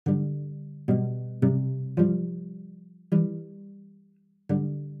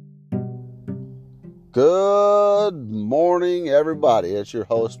Good morning, everybody. It's your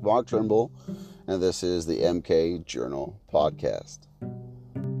host, Mark Trimble, and this is the MK Journal Podcast.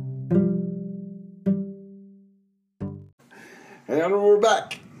 And we're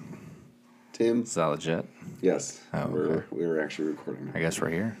back. Tim? Is that legit? Yes. Oh, okay. We're actually recording. I guess we're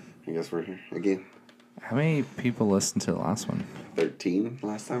here. I guess we're here again. How many people listened to the last one? 13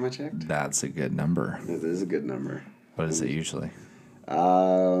 last time I checked. That's a good number. It is a good number. What is it usually?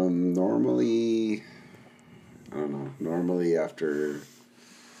 Normally, I don't know. Normally after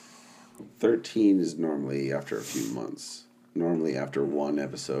 13 is normally after a few months. Normally after one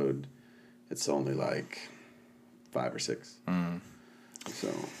episode, it's only like 5 or 6. So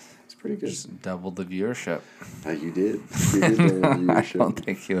it's pretty good. Just doubled the viewership. You did. You did double the viewership. I don't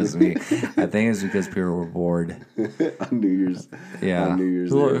think it was me. I think it's because people were bored. On New Year's. Yeah. On New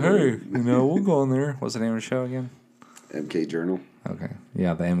Year's. Like, hey, we'll go on there. What's the name of the show again? MK Journal. Okay.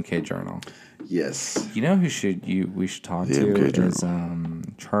 Yeah, the MK Journal. Yes. You know who we should talk The to MK is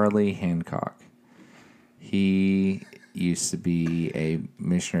Charlie Hancock. He used to be a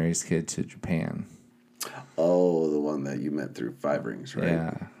missionary's kid to Japan. Oh, the one that you met through Five Rings,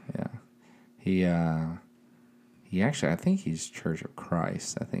 right? Yeah. He actually, I think he's Church of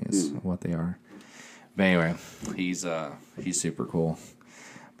Christ. I think is what they are. But anyway, he's super cool.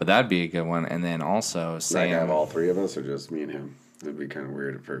 But that'd be a good one. And then also Sam. Like have all three of us, or just me and him? It'd be kind of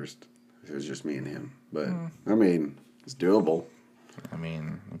weird at first if it was just me and him. But I mean, it's doable. I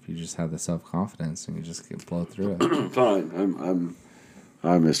mean, if you just have the self-confidence and you just can blow through it. Fine.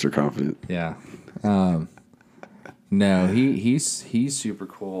 I'm Mr. Confident. Yeah. No, he's super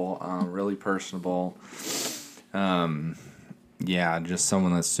cool. Really personable. Yeah, just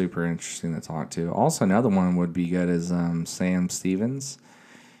someone that's super interesting to talk to. Also, another one would be good is Sam Stevens.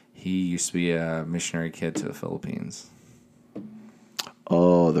 He used to be a missionary kid to the Philippines.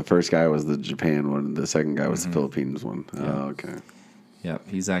 Oh, the first guy was the Japan one. The second guy was the Philippines one. Yep. Oh, okay. Yep,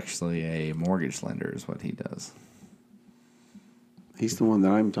 he's actually a mortgage lender is what he does. He's the one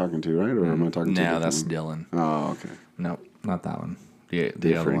that I'm talking to, right? Or am I talking to? No, that's Dylan. Oh, okay. Nope, not that one. The other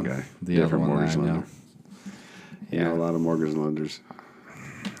Different one. guy. The Different other one mortgage that I know. lender. You know a lot of mortgage lenders.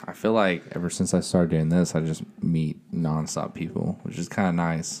 I feel like ever since I started doing this, I just meet nonstop people, which is kind of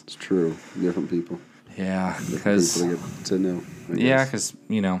nice. It's true. Different people. Yeah, Different because people to get to know. I yeah, guess.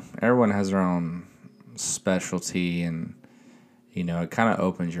 because everyone has their own specialty, and it kind of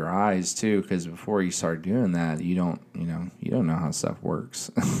opens your eyes too. Because before you start doing that, you don't know how stuff works.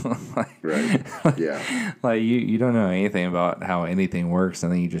 Right. Yeah. Like you don't know anything about how anything works,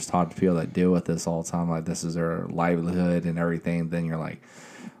 and then you just talk to people that deal with this all the time. Like this is their livelihood and everything. Then you're like,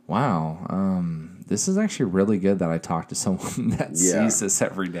 wow, this is actually really good that I talked to someone that sees this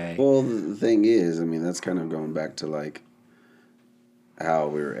every day. Well, the thing is, I mean, that's kind of going back to like how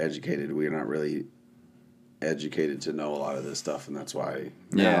we were educated. We're not really educated to know a lot of this stuff, and that's why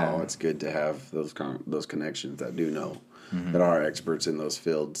now it's good to have those connections that do know, that are experts in those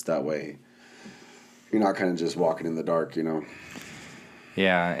fields. That way, you're not kind of just walking in the dark,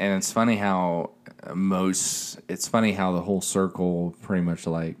 Yeah, and it's funny how the whole circle, pretty much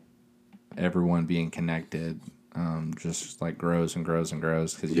like everyone being connected, just like grows and grows and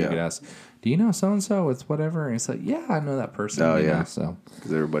grows. Because you could ask, do you know so and so with whatever? And it's like, yeah, I know that person. Oh yeah, so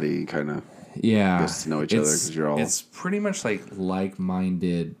because everybody kind of gets to know each other because you're all. It's pretty much like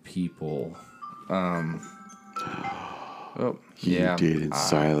like-minded people. You didn't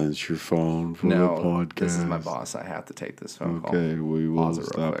silence your phone for the podcast. This is my boss. I have to take this phone call. Okay, we will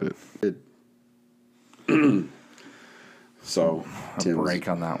stop it. So, A break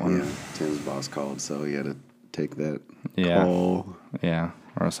on that one. Yeah, Tim's boss called, so he had to take that call. Yeah,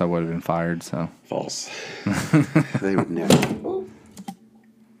 or else I would have been fired, so. False. They would never.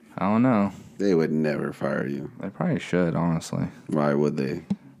 I don't know. They would never fire you. They probably should, honestly. Why would they?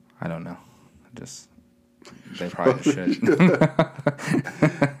 I don't know. They probably should.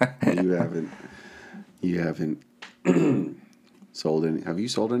 You haven't sold any. Have you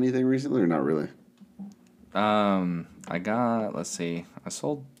sold anything recently or not really? I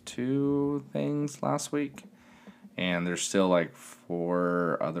sold 2 things last week, and there's still like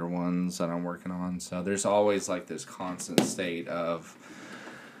 4 other ones that I'm working on. So there's always like this constant state of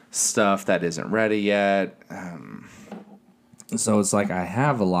stuff that isn't ready yet. So it's like I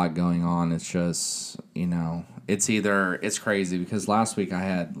have a lot going on. It's just, it's crazy because last week I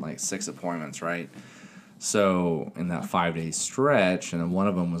had like 6 appointments, right? So in that 5-day stretch, and then one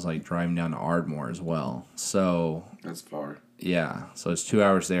of them was like driving down to Ardmore as well. So that's far. Yeah. So it's 2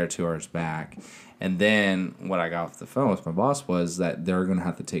 hours there, 2 hours back. And then what I got off the phone with my boss was that they're going to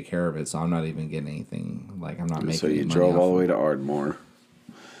have to take care of it. So I'm not even getting anything. Like, I'm not making So you any money drove all off the way it. to Ardmore.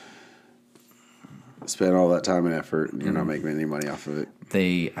 spend all that time and effort, and you're not making any money off of it.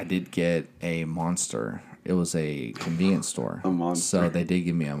 I did get a Monster. It was a convenience store. A Monster. So they did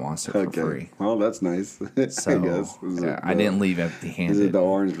give me a Monster for free. Well, that's nice. So I guess. I didn't leave empty-handed. Is it the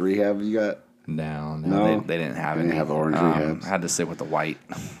orange rehab you got? No, No? they didn't have They any. didn't have the orange rehabs? I had to sit with the white.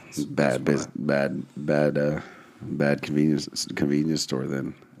 Bad convenience store.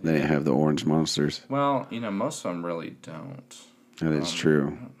 Then they didn't have the orange monsters. Well, most of them really don't. That is true. I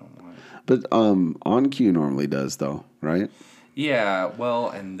don't know why. But OnQ normally does though, right? Yeah, well,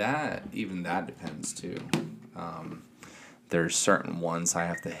 and that depends too. There's certain ones I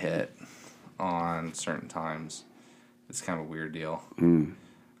have to hit on certain times. It's kind of a weird deal.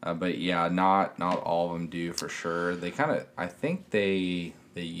 But yeah, not all of them do for sure. They kind of, I think they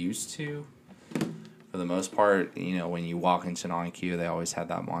used to. For the most part, when you walk into an OnQ, they always had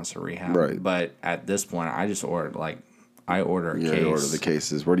that Monster Rehab. Right. But at this point, I just ordered I order a case. Yeah, you order the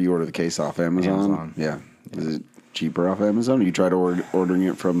cases. Where do you order the case off? Amazon? Yeah. Is it cheaper off Amazon? Or you tried ordering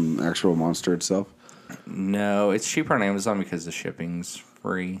it from actual Monster itself? No, it's cheaper on Amazon because the shipping's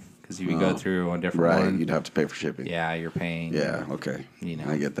free. Because if you go through a different one, you'd have to pay for shipping. yeah, you're paying. Yeah, okay.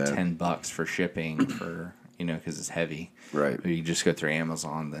 I get that. $10 for shipping for because it's heavy. Right. If you just go through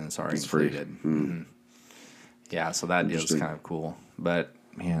Amazon, then it's already It's free. included. Mm-hmm. Yeah, so that deal's kind of cool. But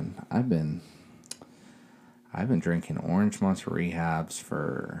man, I've been drinking Orange Monster Rehabs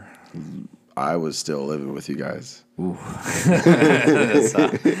for. I was still living with you guys. Ooh.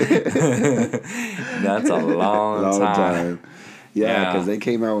 That's a long time. Yeah, because they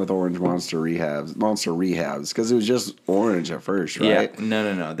came out with Orange Monster Rehabs, because it was just orange at first, right? Yeah,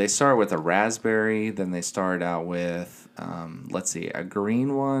 no. They started with a raspberry, then they started out with, a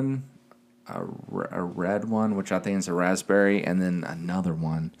green one, a red one, which I think is a raspberry, and then another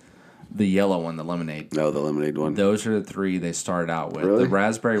one, the yellow one, the lemonade. No, the lemonade one. Those are the three they started out with. Really? The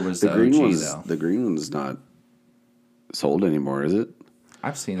raspberry was the the green OG, one's, though. The green one's not sold anymore, is it?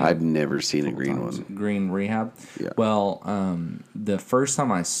 I've seen it. I've never seen a green times. one. Green Rehab? Yeah. Well, the first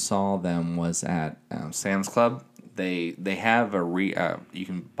time I saw them was at Sam's Club. They have you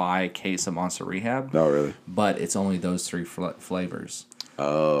can buy a case of Monster Rehab. Oh, really? But it's only those three flavors.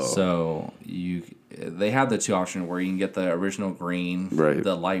 Oh. So they have the two options where you can get the original green, right.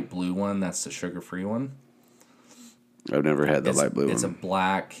 The light blue one, that's the sugar-free one. I've never had the light blue one. It's a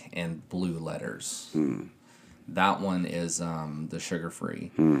black and blue letters. That one is the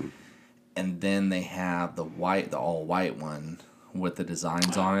sugar-free. And then they have the all white one with the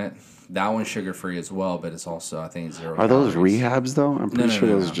designs on it. That one's sugar-free as well, but it's also, I think, 0 Are calories. those rehabs, though? I'm pretty sure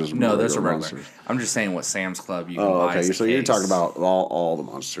those are just those are regular. Monsters. I'm just saying what Sam's Club you can Oh, buy. okay. So you're talking about all the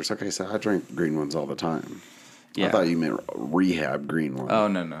monsters. Okay, so I drink green ones all the time. Yeah. I thought you meant rehab green one. Oh,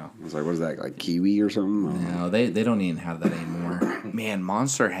 no. I was like, what is that, like kiwi or something? No, they don't even have that anymore. Man,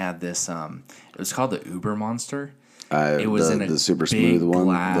 Monster had this, it was called the Uber Monster. It was the super smooth one.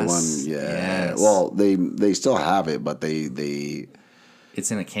 Glass. The one, yeah. Yes. Well, they still have it, but they it's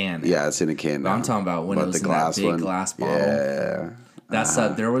in a can. Yeah, it's in a can. Now. I'm talking about when it was in that big glass bottle. Yeah. That's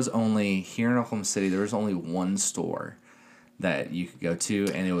there was only here in Oklahoma City. There was only one store that you could go to,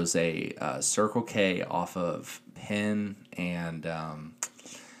 and it was a Circle K off of Penn and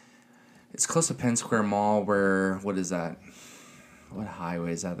it's close to Penn Square Mall. What is that? What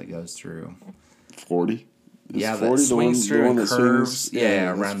highway is that goes through? 40. Yeah, 40 that swings through and curves. Swings,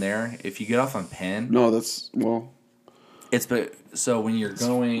 yeah, around there. If you get off on Penn. No, that's so when you're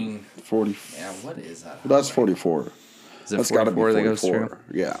going 40. Yeah, what is that? That's 44. Is it that's got to be 44 that goes through?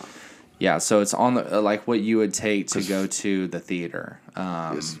 Yeah. Yeah, so it's on the like what you would take to go to the theater.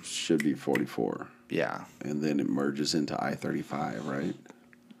 This should be 44. Yeah. And then it merges into I-35, right?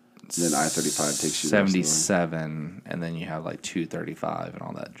 Then I-35 takes you 77, and then you have like 235 and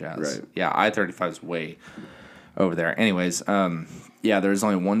all that jazz. Right. Yeah, I-35 is way over there. Anyways, there's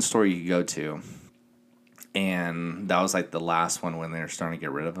only one store you could go to, and that was like the last one when they were starting to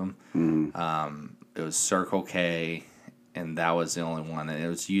get rid of them. It was Circle K, and that was the only one.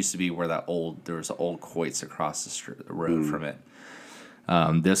 And it used to be where there was old Coits across the road from it.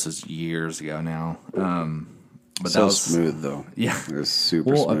 This was years ago now. But so that was smooth though. Yeah, it was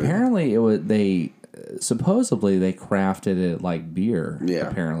super smooth. Well, apparently supposedly they crafted it like beer. Yeah.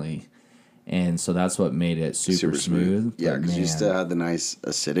 Apparently, and so that's what made it super smooth. Yeah, because you still had the nice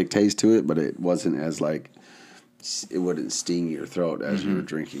acidic taste to it, but it wasn't as it wouldn't sting your throat as you were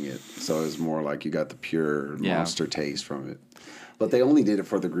drinking it. So it was more like you got the pure Monster taste from it. But they only did it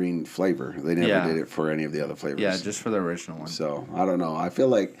for the green flavor. They never did it for any of the other flavors. Yeah, just for the original one. So I don't know. I feel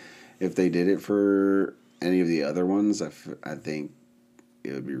like if they did it for any of the other ones, I think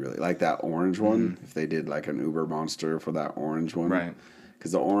it would be really like that orange one. If they did like an Uber Monster for that orange one, Right.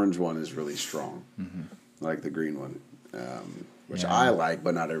 because the orange one is really strong, like the green one, which I like,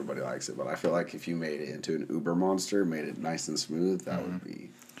 but not everybody likes it. But I feel like if you made it into an Uber Monster, made it nice and smooth, that would be.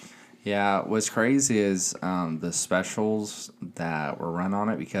 Yeah, what's crazy is the specials that were run on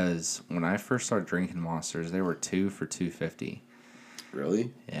it, because when I first started drinking Monsters, they were 2 for $2.50.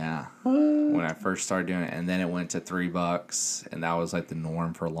 Really? Yeah. When I first started doing it, and then it went to $3, and that was like the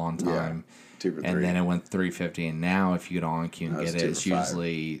norm for a long time. Yeah. 2 for $3. And then it went $3.50, and now if you go to OnQ and get it, it's 2 for $5.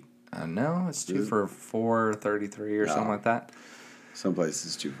 usually no, it's 2 for $4.33 or something like that. Some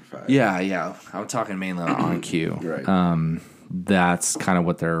places 2 for $5. Yeah. I'm talking mainly on OnQ. Right. That's kind of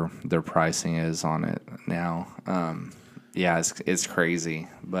what their pricing is on it now. Yeah, it's crazy,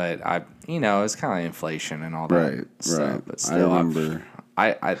 but it's kind of inflation and all that stuff. Right. But still, I remember.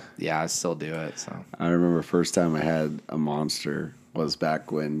 I still do it. So I remember first time I had a Monster was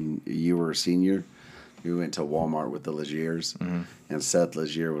back when you were a senior. We went to Walmart with the Legiers, and Seth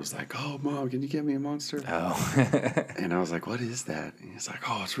Legier was like, "Oh, Mom, can you get me a Monster?" Oh, and I was like, "What is that?" And he's like,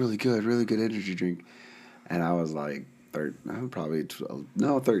 "Oh, it's really good energy drink." And I was like, I'm probably 12,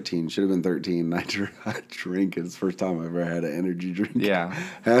 no, 13. Should have been 13. I drank it. It's the first time I ever had an energy drink. Yeah.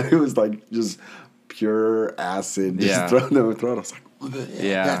 And it was like just pure acid just thrown down my throat. I was like,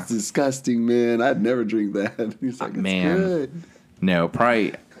 yeah, that's disgusting, man. I'd never drink that. He's like, it's good. No,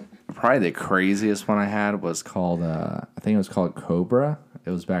 probably the craziest one I had was called, I think it was called Cobra. It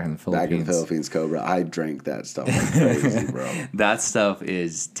was back in the Philippines. Back in the Philippines, Cobra. I drank that stuff like crazy, bro. That stuff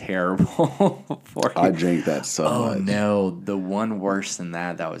is terrible for you. I drank that so much. Oh, no. The one worse than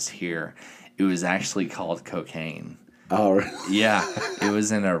that was here. It was actually called cocaine. Oh, really? Yeah. It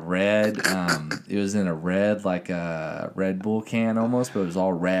was in a red, like a Red Bull can almost, but it was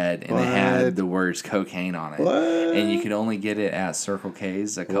all red, and it had the words cocaine on it. What? And you could only get it at Circle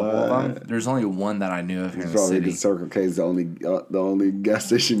K's, a couple of them. There's only one that I knew of here in the city. Circle K is the only gas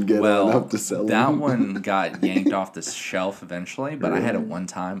station get enough to sell that them. one got yanked off the shelf eventually, but I had it one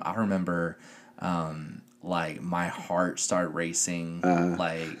time. I remember, like, my heart started racing,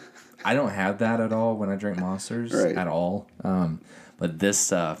 like... I don't have that at all when I drink Monsters at all. But this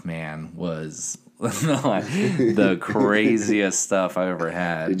stuff, man, was the craziest stuff I ever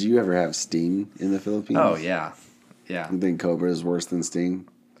had. Did you ever have Sting in the Philippines? Oh, yeah. Yeah. You think Cobra is worse than Sting?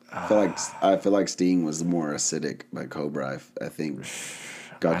 I feel like Sting was more acidic, but Cobra, I think,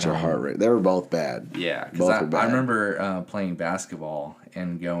 got your heart rate. They were both bad. Yeah, because I remember playing basketball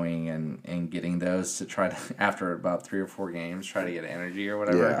and going and getting those to try to, after about 3 or 4 games, try to get energy or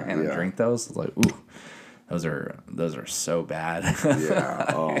whatever, and drink those. It's like, ooh, those are so bad.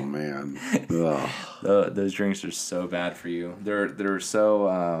 Yeah. Oh man. Those drinks are so bad for you. They're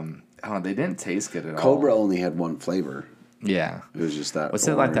so they didn't taste good at all. Cobra only had one flavor. Yeah. It was just that. What's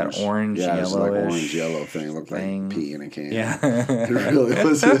it like, that orange, yeah, yellowish? Yeah, like orange yellow thing. It looked like pee in a can. Yeah. It really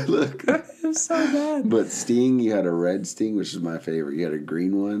was. Look. It was so bad. But Sting, you had a red Sting, which is my favorite. You had a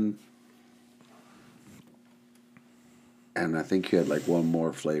green one. And I think you had like one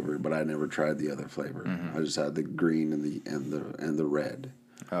more flavor, but I never tried the other flavor. I just had the green and the red.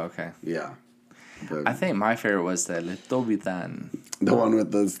 Oh, okay. Yeah. But I think my favorite was the Litobitan. The one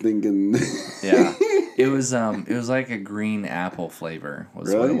with the stinking. Yeah. It was like a green apple flavor. Was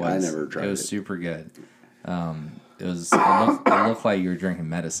really? What it was. I never tried it. It was super good. It looked like you were drinking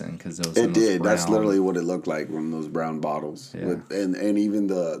medicine because it was. It did. That's literally what it looked like, one of those brown bottles. Yeah. And even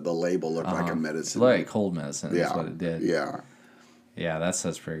the label looked like a medicine. Like cold medicine is what it did. Yeah. Yeah,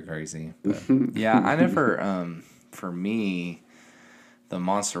 that's pretty crazy. But yeah, I never. For me, the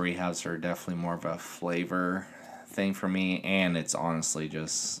Monster Rehabs are definitely more of a flavor thing for me, and it's honestly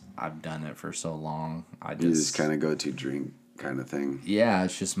just I've done it for so long. You just kind of go to drink kind of thing. Yeah,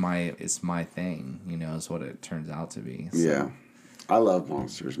 it's my thing, is what it turns out to be. So. Yeah. I love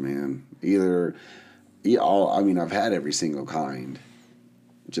Monsters, man. I've had every single kind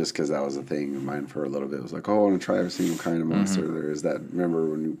just because that was a thing of mine for a little bit. It was like, oh, I want to try every single kind of Monster there is. That, remember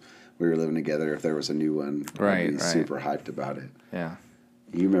when we were living together, if there was a new one, I'd be super hyped about it. Yeah.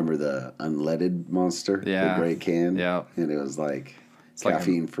 You remember the unleaded Monster? Yeah. The gray can? Yeah. And it was like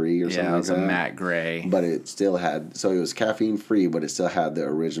caffeine free or something like that. Yeah, it was a matte gray. But it still had, so it was caffeine free, but it still had the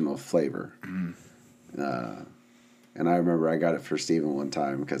original flavor. And I remember I got it for Steven one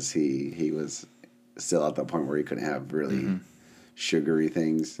time because he was still at the point where he couldn't have really sugary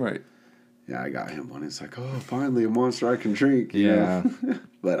things. Right. Yeah, I got him one. It's like, oh, finally a Monster I can drink. Yeah.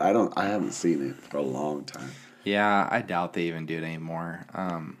 But I haven't seen it for a long time. Yeah, I doubt they even do it anymore.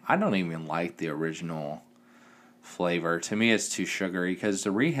 I don't even like the original flavor. To me, it's too sugary because the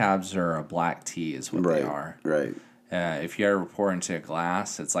Rehabs are a black tea is what they are. Right. If you ever pour into a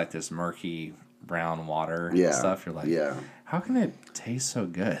glass, it's like this murky brown water and Yeah. stuff. You're like, Yeah. how can it taste so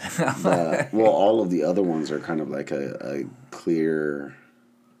good? Well, all of the other ones are kind of like a clear.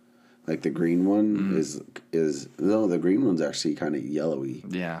 Like the green one is no, the green one's actually kind of yellowy.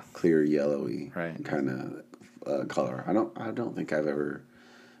 Yeah. Clear yellowy. Right. Kind of color. I don't think I've ever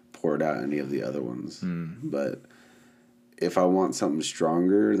poured out any of the other ones. But if I want something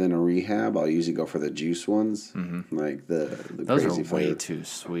stronger than a Rehab, I'll usually go for the juice ones. Like the Those crazy are flavor. way too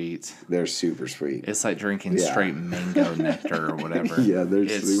sweet. They're super sweet. It's like drinking Yeah. straight mango nectar or whatever. Yeah, they're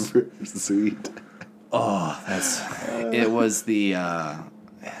super sweet. Oh, it was the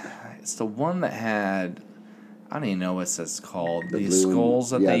it's the one that had, I don't even know what it's called. The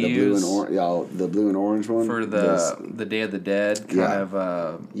skulls that they use. The blue and orange one for the Day of the Dead kind of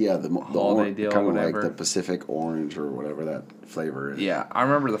the holiday deal, kind of whatever. like the Pacific orange or whatever that flavor is. Yeah, I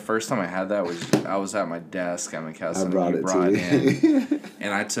remember the first time I had that I was at my desk at my cousin. I brought it brought to it in,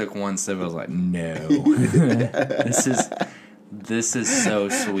 and I took one sip. I was like, no, this is so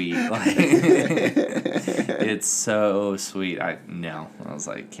sweet. Like, it's so sweet. I was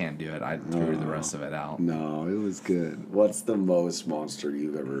like, can't do it. I threw the rest of it out. No, it was good. What's the most Monster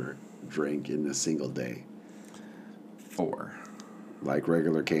you've ever drank in a single day? 4 Like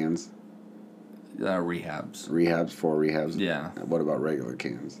regular cans? rehabs. 4 rehabs? Yeah. What about regular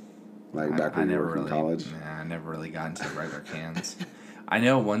cans? Like back when you were in college? I never really got into regular cans. I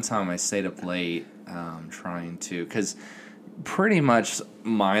know one time I stayed up late trying to, because pretty much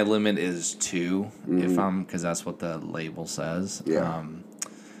my limit is 2 because that's what the label says. Yeah.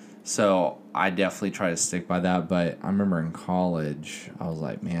 So I definitely try to stick by that. But I remember in college, I was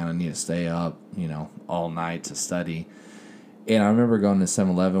like, man, I need to stay up, all night to study. And I remember going to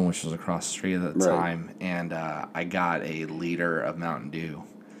 7-Eleven, which was across the street at the time, and I got a liter of Mountain Dew.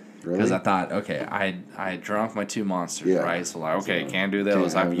 Because I thought, okay, I drunk my 2 Monsters, right? So like, okay, can't do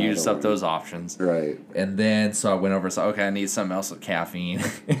those. I've used up those options. Right. And then, so I went over and said, okay, I need something else with caffeine. I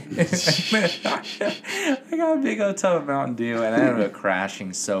got a big old tub of Mountain Dew, and I ended up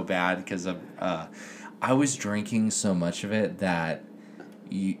crashing so bad because of, I was drinking so much of it that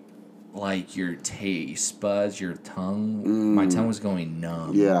your taste buds, your tongue, my tongue was going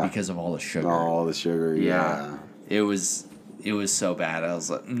numb because of all the sugar. All the sugar, yeah. It was so bad. I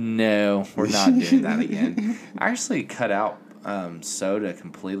was like, no, we're not doing that again. I actually cut out soda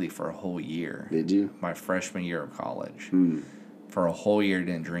completely for a whole year. Did you? My freshman year of college. For a whole year,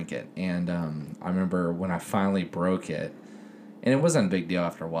 didn't drink it. And I remember when I finally broke it, and it wasn't a big deal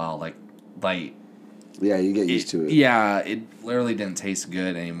after a while. Like yeah, you get used to it. Yeah, it literally didn't taste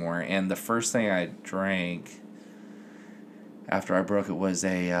good anymore. And the first thing I drank after I broke it was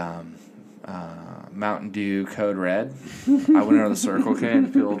a Mountain Dew Code Red. I went over to the Circle K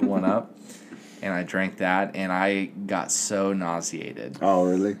and filled one up, and I drank that, and I got so nauseated. Oh,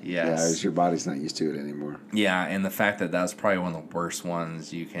 really? Yes. Yeah, your body's not used to it anymore. Yeah, and the fact that was probably one of the worst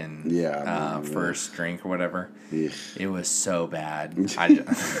ones you can first drink or whatever. Yeah. It was so bad. You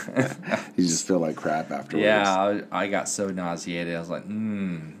just feel like crap afterwards. Yeah, I got so nauseated. I was like,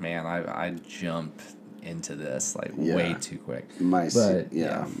 man, I jumped into this way too quick. My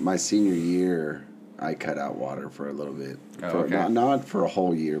senior year, I cut out water for a little bit. Not for a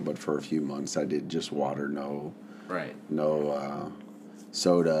whole year, but for a few months. I did just water, no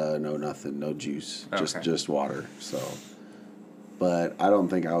soda, no nothing, no juice, just water. So, but I don't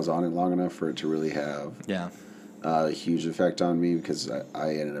think I was on it long enough for it to really have a huge effect on me, because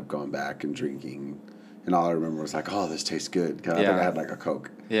I ended up going back and drinking. And all I remember was like, oh, this tastes good. Cause I think I had like a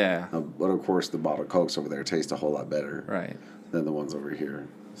Coke. Yeah. But of course, the bottle of Cokes over there taste a whole lot better than the ones over here.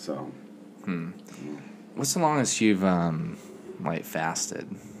 So. What's the longest you've fasted?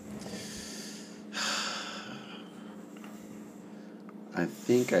 I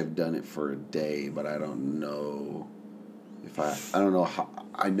think I've done it for a day, but I don't know if I don't know how.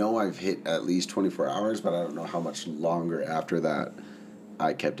 I know I've hit at least 24 hours, but I don't know how much longer after that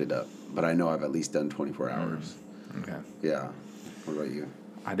I kept it up. But I know I've at least done 24 hours. Okay. Yeah. What about you?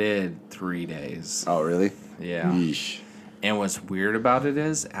 I did 3 days. Oh, really? Yeah. Yeesh. And what's weird about it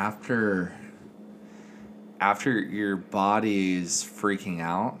is after your body's freaking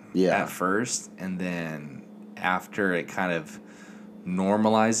out at first, and then after it kind of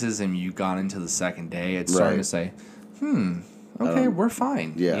normalizes and you got into the second day, it's starting to say, okay, we're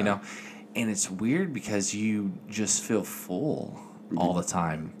fine. Yeah. And it's weird because you just feel full all the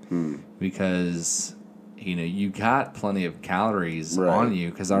time because you got plenty of calories on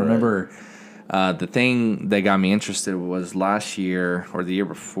you. Because I remember the thing that got me interested was last year or the year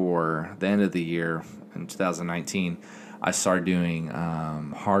before, the end of the year in 2019, I started doing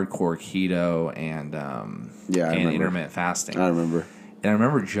hardcore keto and intermittent fasting. I remember. And I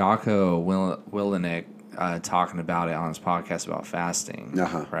remember Jocko Willenick talking about it on his podcast about fasting,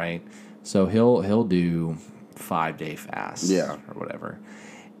 right? So he'll do 5-day fasts, or whatever.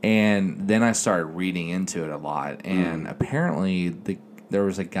 And then I started reading into it a lot, and apparently there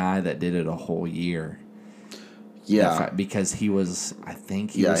was a guy that did it a whole year. Yeah, because he was, I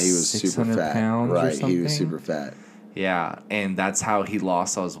think he was 600 super fat. pounds Right, or something. he was super fat. Yeah, and that's how he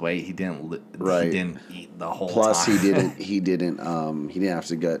lost all his weight. He didn't eat the whole Plus, time. he didn't have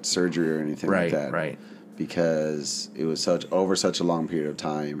to get surgery or anything like that. Right. Because it was over such a long period of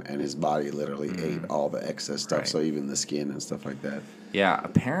time, and his body literally ate all the excess stuff. Right. So even the skin and stuff like that. Yeah,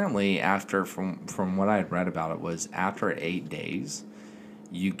 apparently from what I had read about it was after 8 days,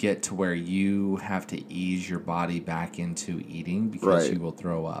 you get to where you have to ease your body back into eating because you will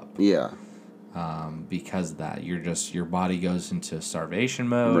throw up. Yeah. Because of that, your body goes into starvation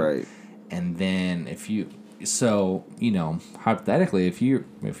mode. Right. And then hypothetically, if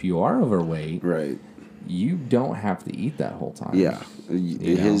you are overweight, right, you don't have to eat that whole time. Yeah.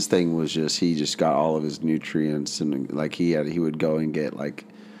 His thing was he just got all of his nutrients, and like he would go and get, like,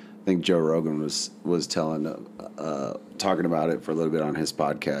 I think Joe Rogan was talking about it for a little bit on his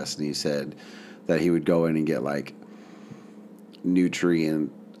podcast, and he said that he would go in and get like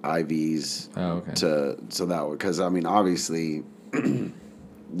nutrient IVs. Oh, okay. So that would, because I mean, obviously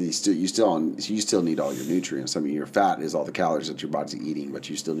you still need all your nutrients. I mean, your fat is all the calories that your body's eating, but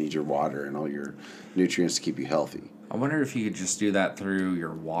you still need your water and all your nutrients to keep you healthy. I wonder if you could just do that through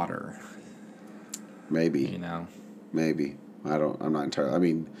your water. Maybe. Maybe. I'm not entirely. I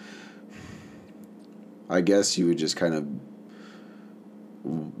mean, I guess you would just kind of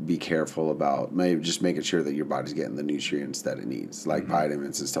be careful about maybe just making sure that your body's getting the nutrients that it needs, like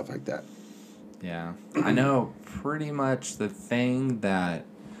vitamins and stuff like that. Yeah. I know pretty much the thing that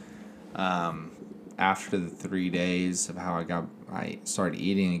after the 3 days of how I started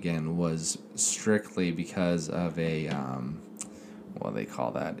eating again was strictly because of a what do they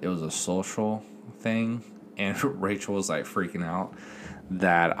call that? It was a social thing, and Rachel was like freaking out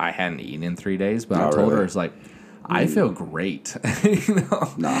that I hadn't eaten in 3 days, but I told her, it's like, I feel great.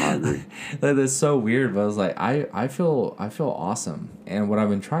 Not hungry. That's so weird, but I was like, I feel awesome. And what I've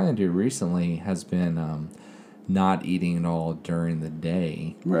been trying to do recently has been not eating at all during the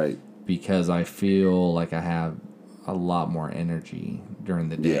day. Right. Because I feel like I have a lot more energy during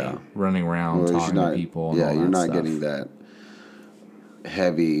the day, running around, talking to people. And all you're that not stuff. Getting that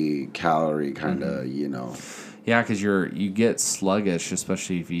heavy calorie kind of, Yeah, because you get sluggish,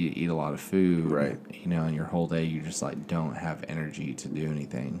 especially if you eat a lot of food. Right. And your whole day you just like don't have energy to do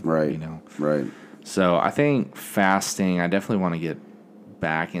anything. Right. Right. So I think fasting, I definitely want to get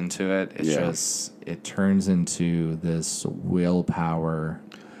back into it. It's just it turns into this willpower.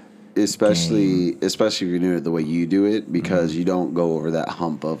 Especially if you're doing it the way you do it, because you don't go over that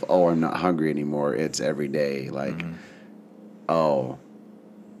hump of, I'm not hungry anymore. It's every day. Like,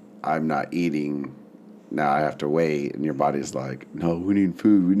 I'm not eating. Now I have to wait. And your body's like, no, we need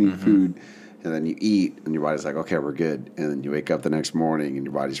food. We need food. And then you eat, and your body's like, okay, we're good. And then you wake up the next morning, and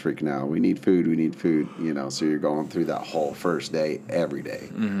your body's freaking out. We need food. We need food. So you're going through that whole first day every day.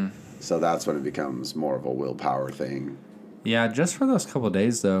 So that's when it becomes more of a willpower thing. Yeah, just for those couple of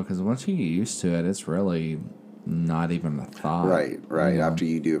days, though, because once you get used to it, it's really not even a thought. Right. After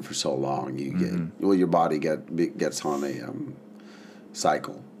you do it for so long, you get your body gets on a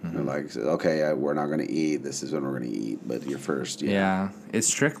cycle. And like, okay, we're not going to eat. This is when we're going to eat. But you're first. Yeah, it's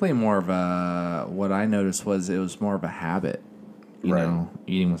strictly more of a. What I noticed was it was more of a habit. You know,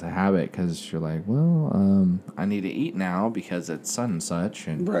 eating was a habit because you're like, well, I need to eat now because it's such and such,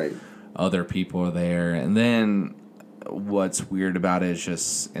 and other people are there, and then. What's weird about it is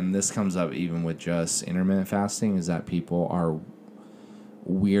just, and this comes up even with just intermittent fasting, is that people are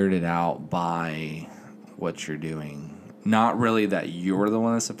weirded out by what you're doing. Not really that you're the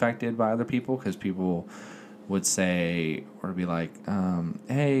one that's affected by other people, because people would say, or be like,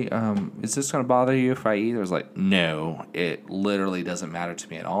 hey, is this going to bother you if I eat? It was like, no, it literally doesn't matter to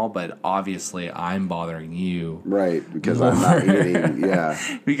me at all, but obviously I'm bothering you. Right, because I'm not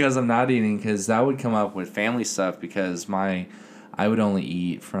eating, because I'm not eating, because that would come up with family stuff, because I would only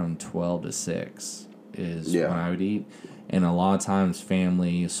eat from 12 to 6 is when I would eat. And a lot of times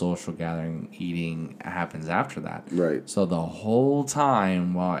family, social gathering, eating happens after that. Right. So the whole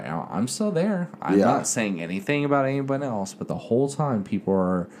time while I'm still there, I'm not saying anything about anybody else, but the whole time people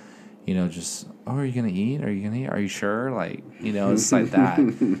are, just, are you going to eat? Are you going to eat? Are you sure? Like, it's like that.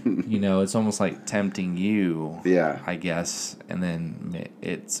 It's almost like tempting you, I guess. And then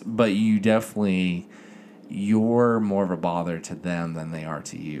but you're more of a bother to them than they are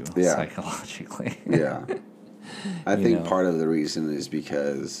to you psychologically. I think part of the reason is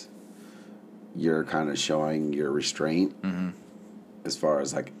because you're kind of showing your restraint as far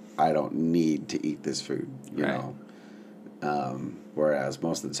as like, I don't need to eat this food, you know. Whereas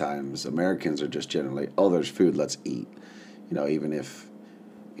most of the times Americans are just generally, oh, there's food, let's eat. You know, even if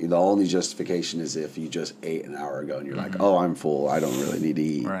the only justification is if you just ate an hour ago and you're like, oh, I'm full, I don't really need to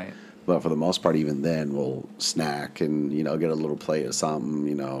eat. Right. But for the most part, even then, we'll snack and, you know, get a little plate of something,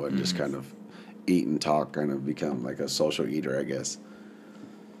 you know, and just kind of eat and talk, kind of become like a social eater, I guess.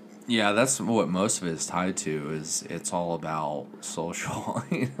 Yeah, that's what most of it is tied to, is it's all about social,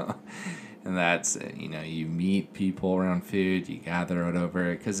 you know. And that's, you know, you meet people around food, you gather it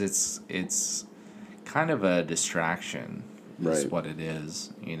over it, because it's kind of a distraction is what it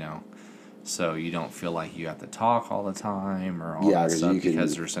is, you know. So you don't feel like you have to talk all the time or all that stuff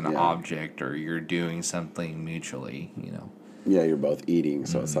because there's an object or you're doing something mutually, you know. Yeah, you're both eating,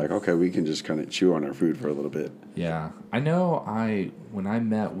 so it's like, okay, we can just kind of chew on our food for a little bit. Yeah. I know when I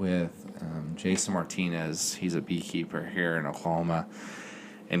met with Jason Martinez, he's a beekeeper here in Oklahoma,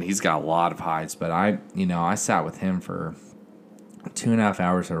 and he's got a lot of hives, but I sat with him for 2.5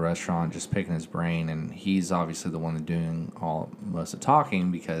 hours at a restaurant just picking his brain, and he's obviously the one that's doing most of the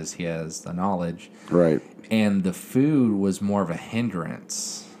talking because he has the knowledge. Right. And the food was more of a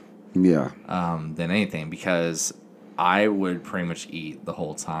hindrance than anything, because I would pretty much eat the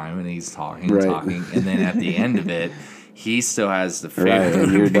whole time, and he's talking, and then at the end of it, he still has the food. Right,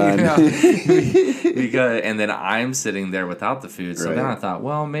 and you're done. And then I'm sitting there without the food. So then I thought,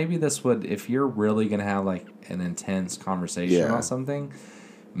 well, maybe this would, if you're really going to have like an intense conversation about something,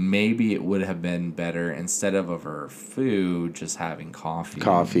 maybe it would have been better instead of over food, just having coffee.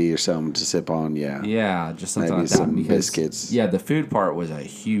 Coffee or something to sip on, Yeah, just something maybe like that. Some because, biscuits. Yeah, the food part was a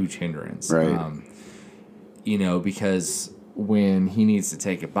huge hindrance. Right. You know, because when he needs to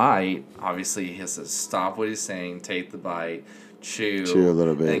take a bite, obviously he has to stop what he's saying, take the bite, chew a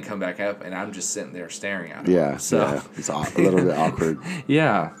little bit, and then come back up, and I'm just sitting there staring at him. Yeah, so it's a little bit awkward.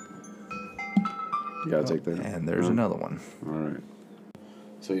 Yeah. You gotta take that. And there's another one. All right.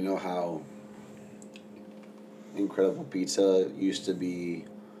 So you know how Incredible Pizza used to be?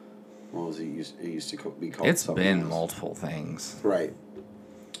 What was it? It used to be called. It's been multiple things. Right.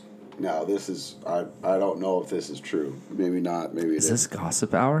 Now this is I don't know if this is true. Maybe not. Maybe is this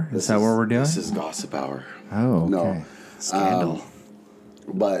gossip hour? Is that what we're doing? This is gossip hour. Oh, okay. No. Scandal.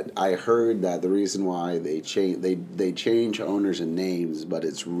 But I heard that the reason why they change owners and names, but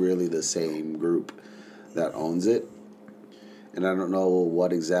it's really the same group that owns it. And I don't know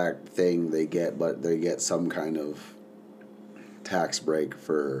what exact thing they get, but they get some kind of tax break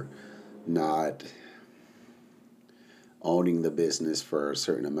for not owning the business for a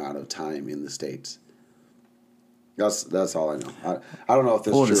certain amount of time in the States. That's all I know. I don't know if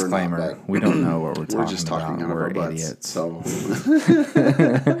this is true disclaimer, or not. But we don't know what we're talking about. We're just talking out of our butts. Idiots. So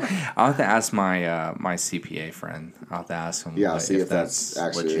I'll have to ask my my CPA friend. I'll have to ask him see if that's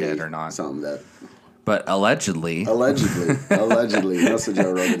actually legit or not. Something that. But allegedly. That's what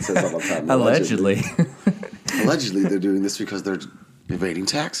Joe Rogan says all the time. Allegedly they're doing this because they're evading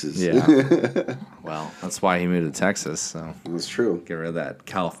taxes. Yeah. Well, that's why he moved to Texas. So that's true. Get rid of that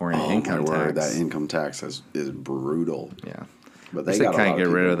California income tax. That income tax is brutal. Yeah. But they kind of get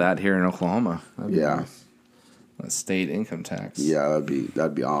rid of that here in Oklahoma. Nice. A state income tax. Yeah,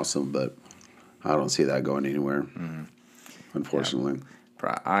 that'd be awesome, but I don't see that going anywhere. Unfortunately.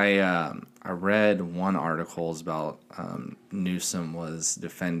 Yeah. I read one article about Newsom was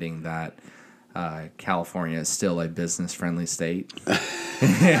defending that California is still a business-friendly state.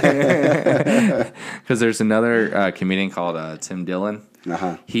 Because there's another comedian called Tim Dillon.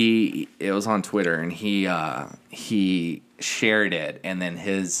 Uh-huh. It was on Twitter, and he shared it, and then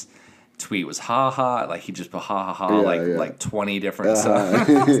his tweet was ha ha, like he just put ha ha ha, like 20 different stuff.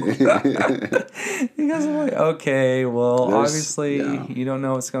 Because I'm like, okay, well, obviously you don't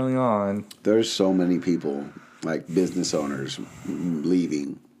know what's going on. There's so many people, like business owners,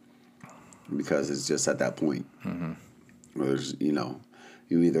 leaving because it's just at that point. Mm-hmm. Where there's, you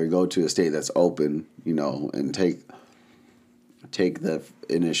either go to a state that's open, and take the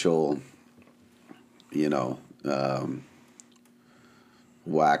initial,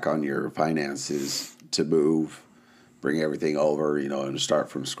 whack on your finances to move, bring everything over, and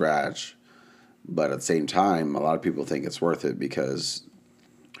start from scratch. But at the same time, a lot of people think it's worth it because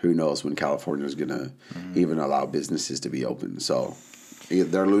who knows when California is going to even allow businesses to be open. So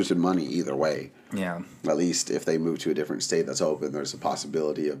they're losing money either way. Yeah. At least if they move to a different state that's open, there's a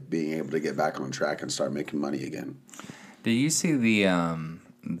possibility of being able to get back on track and start making money again. Did you see the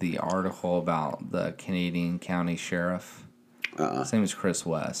article about the Canadian County Sheriff? His name is Chris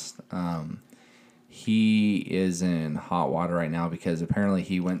West. he is in hot water right now because apparently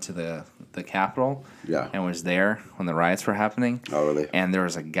he went to the Capitol and was there when the riots were happening. Oh, really? And there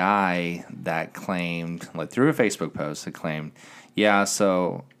was a guy that claimed, like through a Facebook post, that claimed, yeah,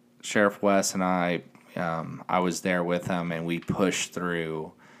 so Sheriff West and I was there with him, and we pushed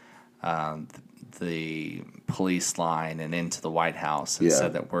through the police line and into the White House and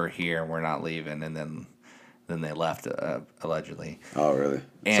said that we're here and we're not leaving, and then they left allegedly. Oh, really?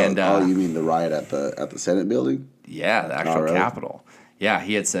 And so, you mean the riot at the Senate building? Yeah, the actual Capitol. Yeah,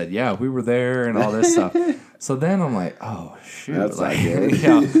 he had said, yeah, we were there and all this stuff. So then I'm like, oh shoot, that's like, not good.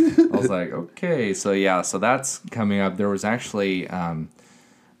 yeah. I was like, okay, so yeah, so that's coming up. There was actually I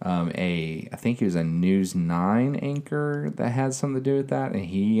think he was a News 9 anchor that had something to do with that, and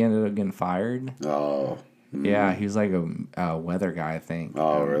he ended up getting fired. Oh. Yeah, he was like a weather guy, I think.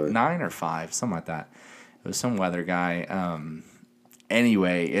 Oh, really? 9 or 5, something like that. It was some weather guy.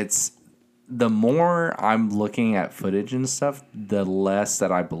 Anyway, it's the more I'm looking at footage and stuff, the less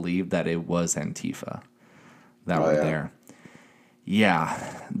that I believe that it was Antifa that were there.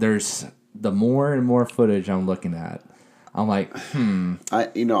 Yeah, there's the more and more footage I'm looking at. I'm like,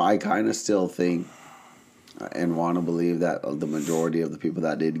 I kind of still think and want to believe that the majority of the people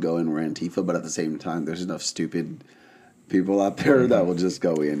that did go in were Antifa, but at the same time, there's enough stupid people out there that will just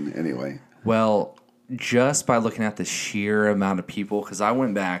go in anyway. Well, just by looking at the sheer amount of people, because I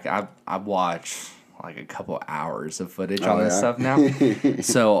went back, I've watched like a couple hours of footage on this stuff now.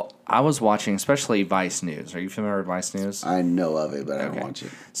 So I was watching, especially Vice News. Are you familiar with Vice News? I know of it, but I don't watch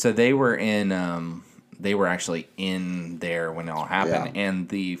it. So they were they were actually in there when it all happened, and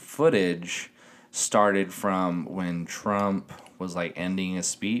the footage started from when Trump was like ending a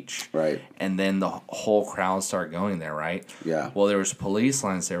speech, right? And then the whole crowd started going there, right? Yeah. Well, there was police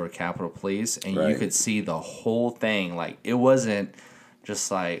lines there with Capitol Police, and you could see the whole thing. Like, it wasn't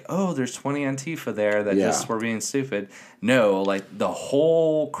just like, oh, there's 20 Antifa there that just were being stupid. No, like the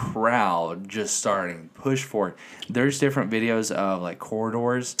whole crowd just starting push forward. There's different videos of like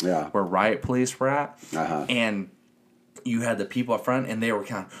corridors where riot police were at, and you had the people up front, and they were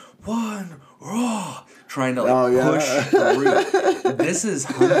counting 1, trying to push through. This is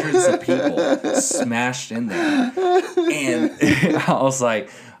hundreds of people smashed in there, and I was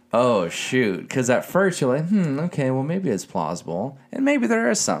like, oh shoot, because at first you're like, okay, well maybe it's plausible, and maybe there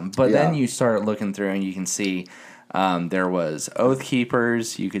is something, but then you start looking through and you can see there was Oath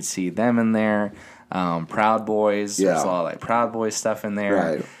Keepers, you could see them in there, Proud Boys, there's a lot of like Proud Boys stuff in there,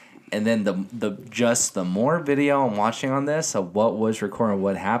 right. And then the more video I'm watching on this of what was recorded,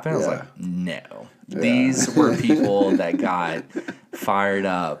 what happened, I was like, no. These were people that got fired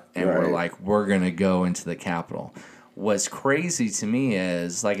up and were like, we're going to go into the Capitol. What's crazy to me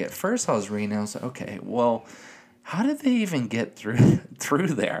is, like, at first I was reading, I was like, okay, well, how did they even get through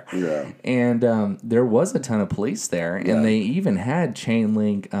there? Yeah. And there was a ton of police there, and they even had chain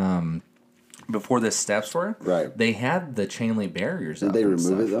link before the steps were. Right. They had the chain link barriers. Did they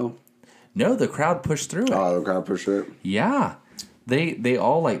remove it though? No, the crowd pushed through it. Oh, the crowd pushed through it? Yeah. They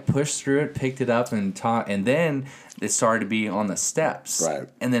all like pushed through it, picked it up, and then it started to be on the steps. Right.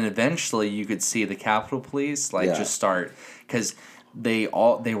 And then eventually you could see the Capitol Police just start, because they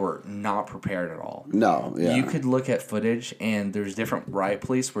were not prepared at all. No, yeah. You could look at footage, and there's different riot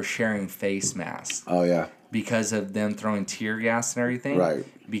police were sharing face masks. Oh, yeah. Because of them throwing tear gas and everything. Right.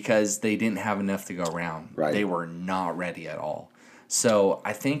 Because they didn't have enough to go around. Right. They were not ready at all. So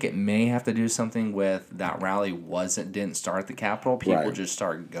I think it may have to do something with that rally didn't start at the Capitol. People just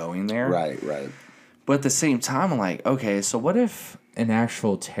started going there. Right. But at the same time, I'm like, okay, so what if an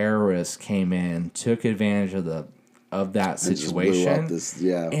actual terrorist came in, took advantage of that situation,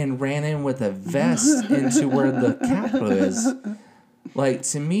 and ran in with a vest into where the Capitol is? Like,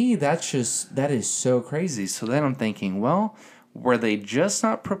 to me, that is so crazy. So then I'm thinking, well, were they just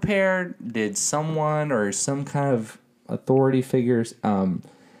not prepared? Did someone or some kind of authority figures kind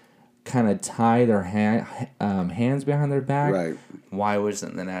of tie their hands behind their back? Right. Why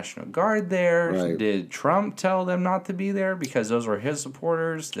wasn't the National Guard there? Right. Did Trump tell them not to be there because those were his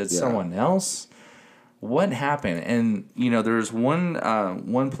supporters? Did someone else? What happened? And there was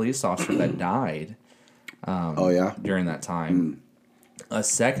one police officer that died. During that time. A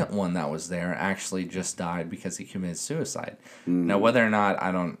second one that was there actually just died because he committed suicide. Now, whether or not,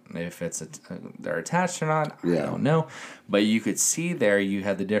 I don't know if they're attached or not, I don't know. But you could see there, you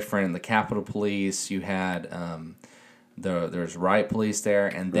had the Capitol Police, you had there's riot police there,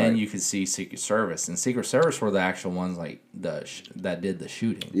 and then you could see Secret Service. And Secret Service were the actual ones like that did the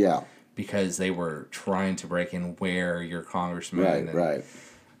shooting. Yeah. Because they were trying to break in where your congressman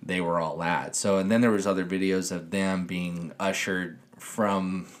they were all at. So, and then there was other videos of them being ushered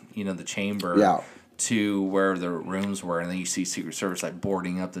from the chamber to where the rooms were, and then you see Secret Service like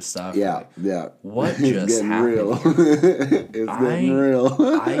boarding up the stuff. Yeah, like, yeah. What It's just getting happened? real. It's getting real.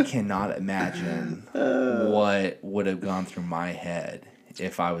 I cannot imagine what would have gone through my head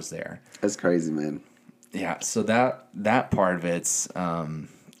if I was there. That's crazy, man. Yeah, so that part of it's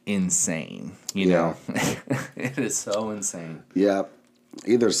insane. You know, it is so insane. Yeah,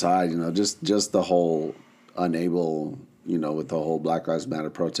 either side, just the whole unable, with the whole Black Lives Matter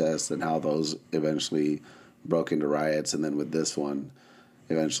protests and how those eventually broke into riots, and then with this one,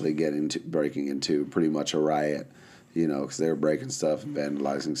 eventually breaking into pretty much a riot. Because they were breaking stuff and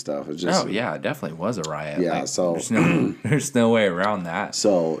vandalizing stuff. It's just, it definitely was a riot. Yeah, so there's no way around that.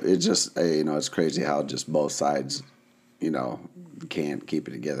 So it just it's crazy how just both sides, can't keep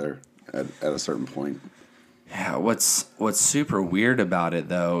it together at a certain point. Yeah, what's super weird about it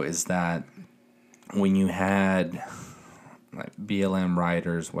though is that when you had like BLM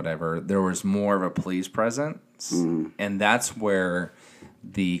rioters, whatever, there was more of a police presence, and that's where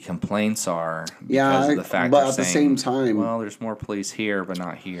the complaints are because of the fact but they're at the saying, same time, well, there's more police here, but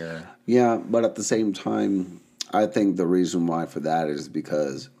not here. Yeah, but at the same time, I think the reason why for that is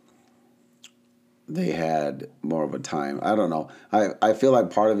because they had more of a time. I don't know. I feel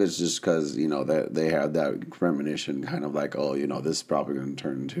like part of it's just because, that they had that premonition kind of like, oh, this is probably going to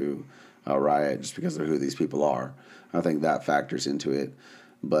turn into a riot just because of who these people are. I think that factors into it.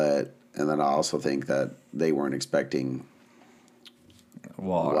 And then I also think that they weren't expecting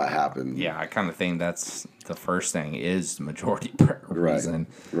what happened. Yeah, I kind of think that's the first thing is the majority reason.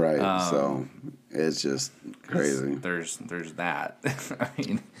 Right. So it's just crazy. There's that. I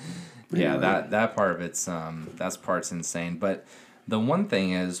mean, yeah, that part of it's that part's insane. But the one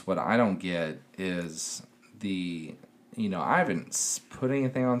thing is what I don't get is I haven't put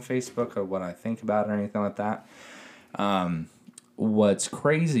anything on Facebook of what I think about it or anything like that. What's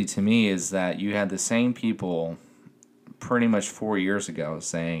crazy to me is that you had the same people pretty much 4 years ago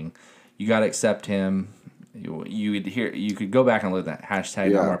saying you got to accept him. You could go back and look at that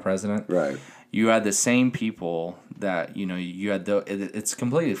hashtag not my president. Right. You had the same people that you had it's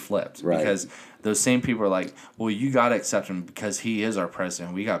completely flipped because those same people are like, well, you got to accept him because he is our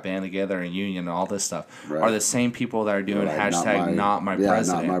president. We got band together in union and all this stuff. Right. Are the same people that are doing hashtag not my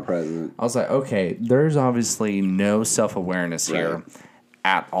president. Not my president. I was like, okay, there's obviously no self-awareness here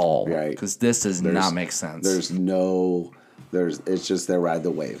at all. Right. Because this does not make sense. It's just they ride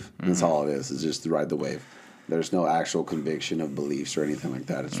the wave. That's all it is. It's just ride the wave. There's no actual conviction of beliefs or anything like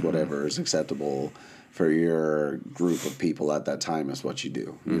that. It's whatever is acceptable for your group of people at that time is what you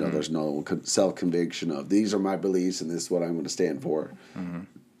do. There's no self-conviction of these are my beliefs and this is what I'm going to stand for.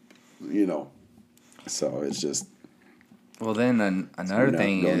 So it's just. Well, then another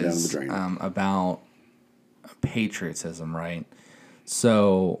thing is about patriotism, right?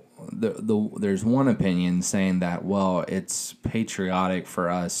 So there's one opinion saying that, well, it's patriotic for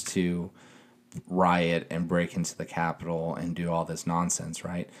us to riot and break into the Capitol and do all this nonsense,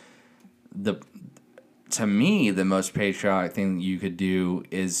 right? To me, the most patriotic thing you could do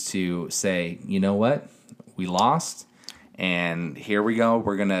is to say, you know what, we lost, and here we go.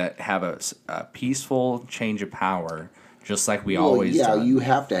 We're gonna have a peaceful change of power, just like we always do. Yeah, you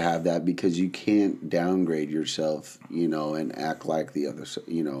have to have that because you can't downgrade yourself, and act like the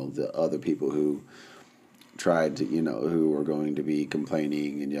other people who tried to, who were going to be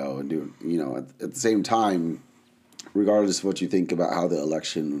complaining and do, at the same time, regardless of what you think about how the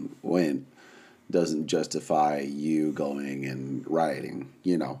election went, doesn't justify you going and rioting,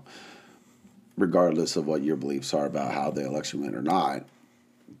 regardless of what your beliefs are about how the election went or not.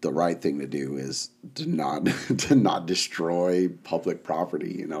 The right thing to do is to not destroy public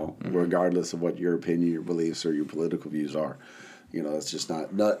property, regardless of what your opinion, your beliefs, or your political views are. It's just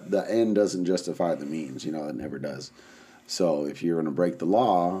not the end doesn't justify the means. It never does. So if you're going to break the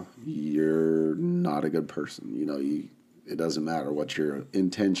law, you're not a good person. It doesn't matter what your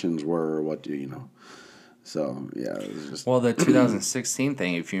intentions were or what So yeah, it was just. Well, the 2016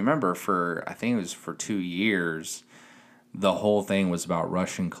 thing, if you remember, I think it was for 2 years. The whole thing was about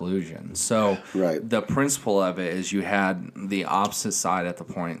Russian collusion. So the principle of it is you had the opposite side at the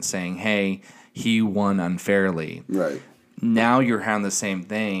point saying, hey, he won unfairly. Right. Now you're having the same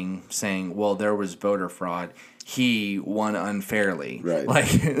thing saying, well, there was voter fraud. He won unfairly. Right.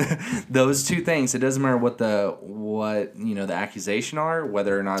 Like those two things, it doesn't matter what the accusation are,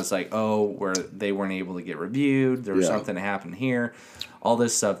 whether or not it's like, oh, where they weren't able to get reviewed, there was something that happened here. All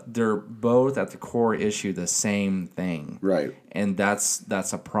this stuff, they're both at the core issue the same thing. Right. And that's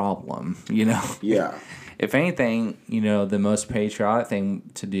a problem, Yeah. If anything, the most patriotic thing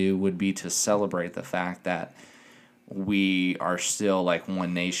to do would be to celebrate the fact that we are still like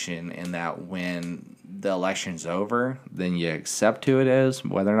one nation and that when the election's over, then you accept who it is,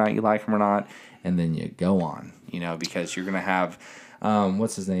 whether or not you like him or not, and then you go on, because you're going to have,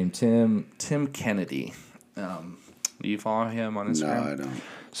 what's his name? Tim Kennedy. Do you follow him on Instagram? No, I don't.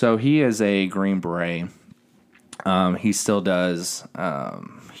 So he is a Green Beret. He still does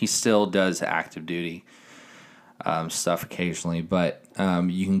active duty stuff occasionally, but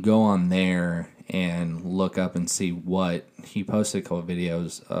you can go on there and look up and see what he posted a couple of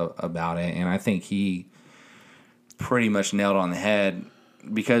videos about it, and I think he pretty much nailed it on the head.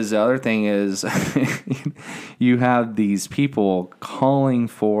 Because the other thing is, you have these people calling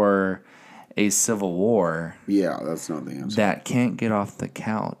for a civil war. Yeah, that's not the answer. That can't get off the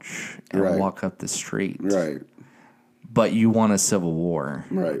couch and walk up the street. Right. But you want a civil war.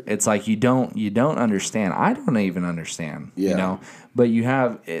 Right. It's like you don't understand. I don't even understand. Yeah. But you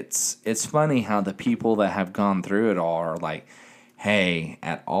have it's funny how the people that have gone through it all are like, hey,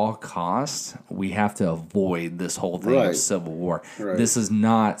 at all costs, we have to avoid this whole thing of civil war. Right. This is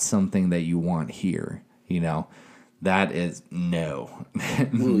not something that you want here. That is no. Well,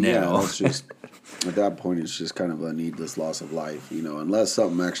 no. Yeah, that's just, at that point, it's just kind of a needless loss of life, unless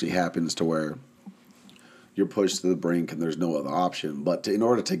something actually happens to where you're pushed to the brink and there's no other option. But in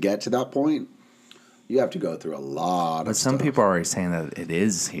order to get to that point, you have to go through a lot But of some stuff. people are already saying that it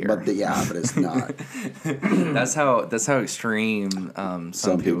is here. But it's not. That's how extreme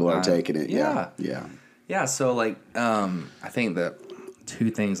Some people are taking it. Yeah. Yeah. So I think that two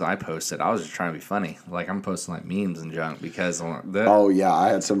things I posted, I was just trying to be funny. Like I'm posting like memes and junk because Oh yeah, I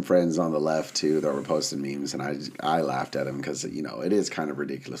had some friends on the left too that were posting memes, and I laughed at them because it is kind of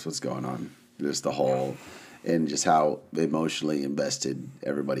ridiculous what's going on. Just the whole. And just how emotionally invested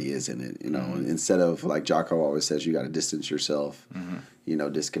everybody is in it, Instead of, like Jocko always says, you got to distance yourself,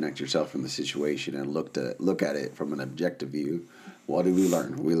 disconnect yourself from the situation and look at it from an objective view. What did we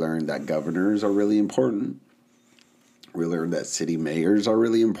learn? We learned that governors are really important. We learned that city mayors are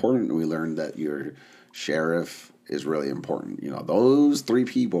really important. We learned that your sheriff is really important. Those three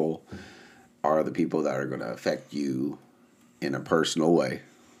people are the people that are going to affect you in a personal way.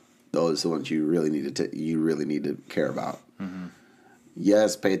 Those are the ones you really need to care about. Mm-hmm.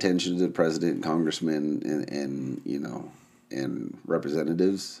 Yes, pay attention to the president, congressmen, and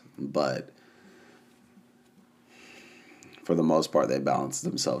representatives, but for the most part, they balance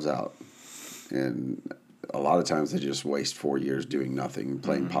themselves out. And a lot of times, they just waste 4 years doing nothing,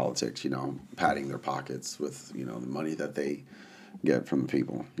 playing politics. Padding their pockets with the money that they get from the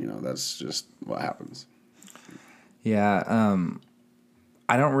people. That's just what happens. Yeah.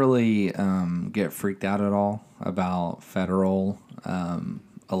 I don't really get freaked out at all about federal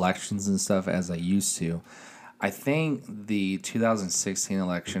elections and stuff as I used to. I think the 2016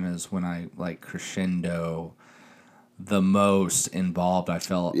 election is when I crescendo the most involved I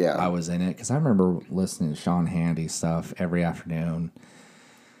felt I was in it. Because I remember listening to Sean Hannity stuff every afternoon.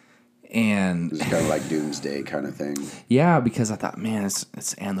 And it's kind of like doomsday kind of thing. Yeah, because I thought, man,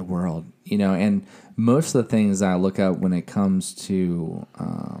 it's end the world, And most of the things I look at when it comes to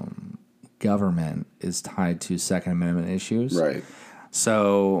government is tied to Second Amendment issues. Right.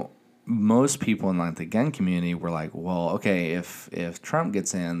 So most people in the gun community were like, well, okay, if Trump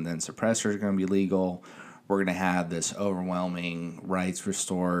gets in, then suppressors are going to be legal. We're going to have this overwhelming rights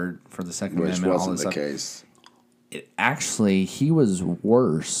restored for the Second Amendment. Which wasn't all this the stuff. case. Actually, he was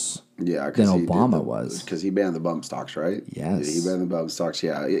worse. Yeah, than Obama was. Because he banned the bump stocks, right? Yes. He banned the bump stocks,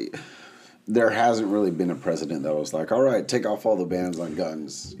 yeah. There hasn't really been a president that was like, all right, take off all the bans on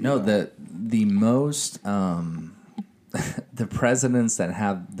guns. No, the most, the presidents that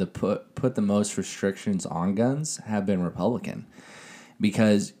have put the most restrictions on guns have been Republican.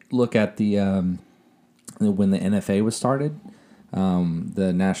 Because look at when the NFA was started,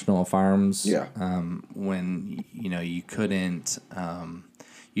 the National Firearms, when, you couldn't...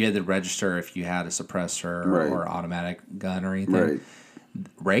 you had to register if you had a suppressor or automatic gun or anything. Right.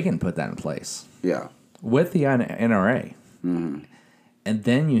 Reagan put that in place. Yeah. With the NRA. Mm-hmm. And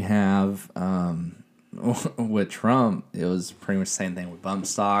then you have, with Trump, it was pretty much the same thing with bump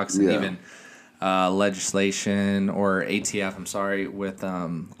stocks and even legislation or ATF, I'm sorry, with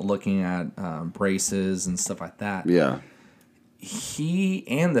looking at braces and stuff like that. Yeah.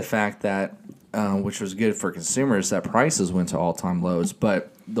 And the fact that, which was good for consumers, that prices went to all-time lows.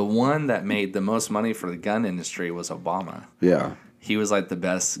 But the one that made the most money for the gun industry was Obama. Yeah. He was like the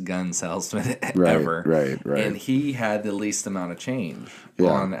best gun salesman Right, ever. Right. And he had the least amount of change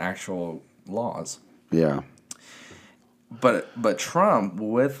on actual laws. Yeah. But Trump,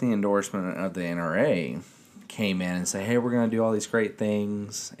 with the endorsement of the NRA, came in and said, hey, we're going to do all these great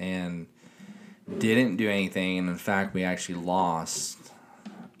things, and didn't do anything. And in fact, we actually lost,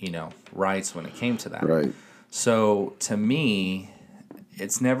 rights when it came to that. Right. So to me,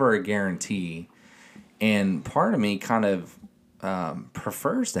 it's never a guarantee. And part of me kind of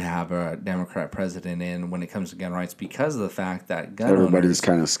prefers to have a Democrat president in when it comes to gun rights because of the fact that Everybody's owners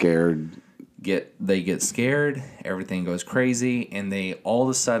kind of scared. get scared, everything goes crazy, and they all of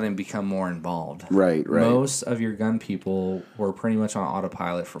a sudden become more involved. Right. Most of your gun people were pretty much on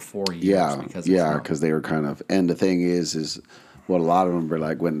autopilot for 4 years. Yeah, because of Trump. because they were kind of. And the thing is what a lot of them were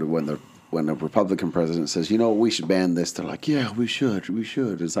like when the Republican president says, we should ban this, they're like, yeah, we should.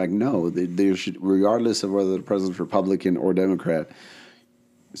 It's like, no, they should, regardless of whether the president's Republican or Democrat,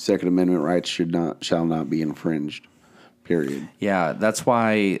 Second Amendment rights shall not be infringed. Period. Yeah, that's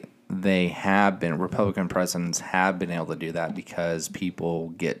why Republican presidents have been able to do that because people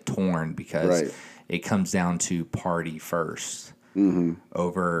get torn because it comes down to party first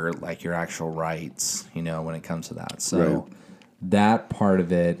over like your actual rights, when it comes to that. So that part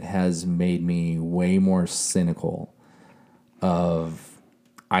of it has made me way more cynical of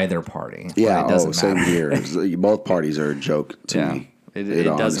either party. Yeah, it doesn't same matter. here. Both parties are a joke to me. It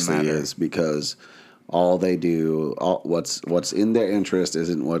doesn't matter. Is because all they do, what's in their interest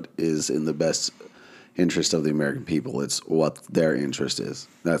isn't what is in the best interest of the American people. It's what their interest is.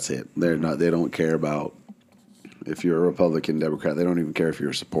 That's it. They don't care about if you're a Republican, Democrat. They don't even care if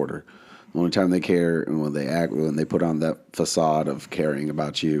you're a supporter. The only time they care and when they put on that facade of caring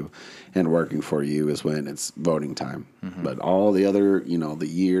about you and working for you is when it's voting time. Mm-hmm. But all the other, the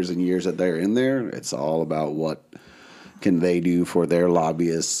years and years that they're in there, it's all about what can they do for their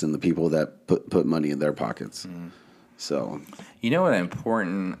lobbyists and the people that put money in their pockets. Mm-hmm. So, what an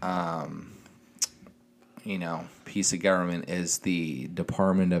important, piece of government is the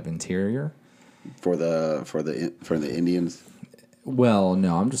Department of Interior for the Indians. Well,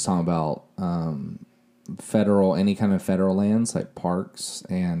 no, I'm just talking about any kind of federal lands like parks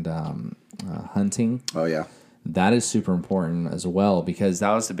and hunting. Oh yeah, that is super important as well because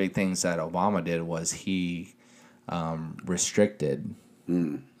that was the big things that Obama did was he restricted,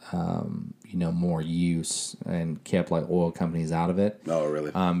 more use and kept like oil companies out of it. Oh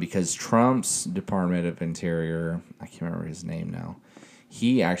really? Because Trump's Department of Interior, I can't remember his name now.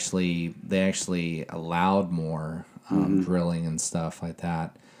 They actually allowed more. Drilling and stuff like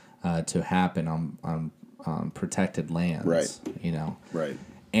that to happen on protected lands, right? Right.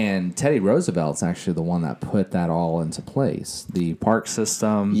 And Teddy Roosevelt's actually the one that put that all into place. The park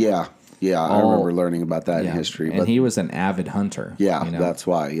system. Yeah. I remember learning about that in history. And he was an avid hunter. Yeah, that's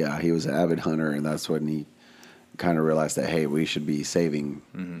why. Yeah, he was an avid hunter, and that's when he kind of realized that hey, we should be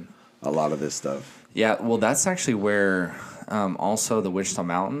saving a lot of this stuff. Yeah, well, that's actually where also the Wichita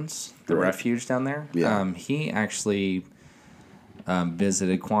Mountains. The refuge down there. Yeah. He actually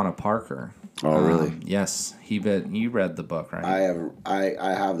visited Quanah Parker. Oh, really? Yes. You read the book, right? I haven't.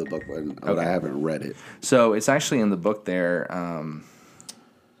 I have the book, but I haven't read it. So it's actually in the book there.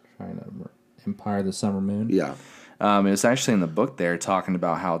 Empire of the Summer Moon. Yeah. It was actually in the book there talking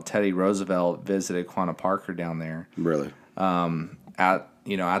about how Teddy Roosevelt visited Quanah Parker down there. Really? At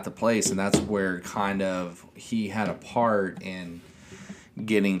the place, and that's where kind of he had a part in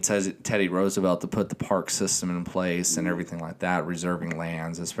getting Teddy Roosevelt to put the park system in place and everything like that, reserving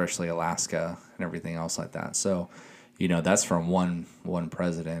lands, especially Alaska and everything else like that. So, that's from one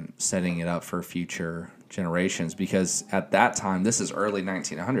president setting it up for future generations because at that time, this is early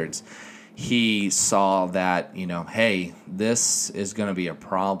 1900s, he saw that, hey, this is going to be a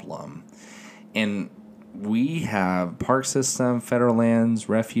problem. And we have park system, federal lands,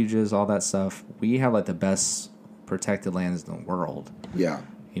 refuges, all that stuff. We have like the best protected lands in the world. Yeah.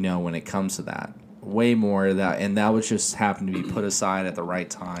 When it comes to that. Way more of that. And that would just happen to be put aside at the right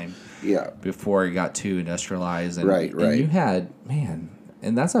time. Yeah. Before it got too industrialized. And, right. And you had,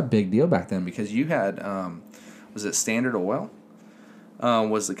 and that's a big deal back then because you had, was it Standard Oil?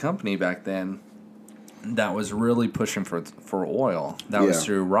 Was the company back then that was really pushing for oil. That was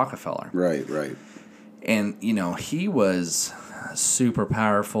through Rockefeller. Right. And, he was super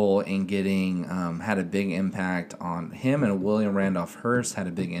powerful in getting, had a big impact on him, and William Randolph Hearst had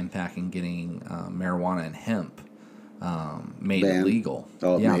a big impact in getting marijuana and hemp made legal.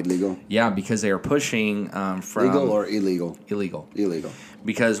 Oh, made legal? Yeah, because they were pushing from... Legal or illegal? Illegal. Illegal.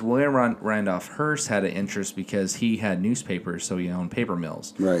 Because William Randolph Hearst had an interest because he had newspapers, so he owned paper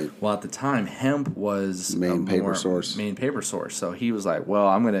mills. Right. Well, at the time, hemp was... Main paper source. So he was like, well,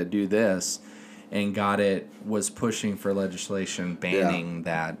 I'm going to do this... And was pushing for legislation banning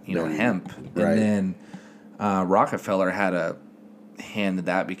that, hemp. Right. And then Rockefeller had a hand in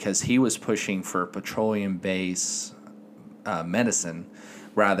that because he was pushing for petroleum-based medicine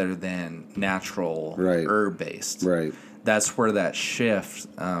rather than natural herb-based. Right. that's where that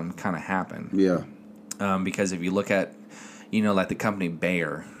shift kind of happened. Yeah. Because if you look at, you know, like the company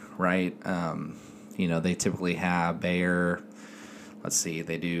Bayer, right? You know, they typically have Bayer. Let's see,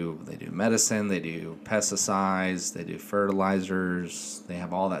 they do medicine, they do pesticides, they do fertilizers, they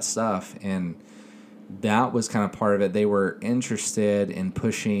have all that stuff, and that was kind of part of it. They were interested in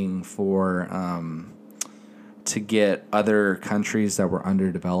pushing for to get other countries that were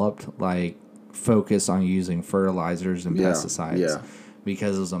underdeveloped, like, focus on using fertilizers and pesticides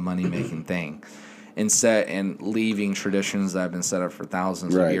because it was a money making thing. And leaving traditions that have been set up for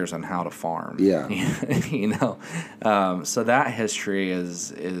thousands of years on how to farm. Yeah. You know? So that history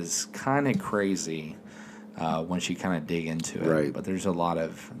is kind of crazy once you kind of dig into it. Right. But there's a lot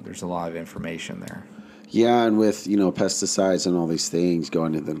of information there. Yeah, and with, you know, pesticides and all these things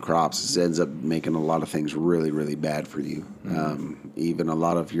going into the crops, it ends up making a lot of things really, really bad for you. Even a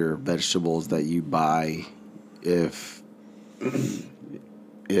lot of your vegetables that you buy, if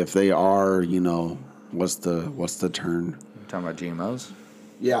they are, you know, what's the term? You're talking about GMOs?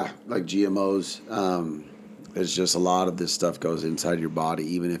 Yeah, like GMOs. It's just a lot of this stuff goes inside your body,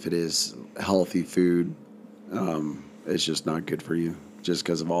 even if it is healthy food. It's just not good for you, just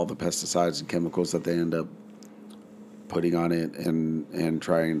because of all the pesticides and chemicals that they end up putting on it and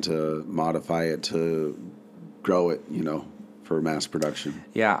trying to modify it to grow it, you know, for mass production.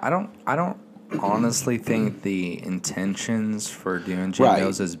 Yeah, I don't honestly think the intentions for doing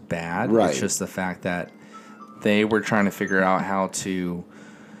GMOs is bad. Right. It's just the fact that they were trying to figure out how to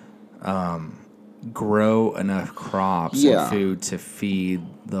grow enough crops and food to feed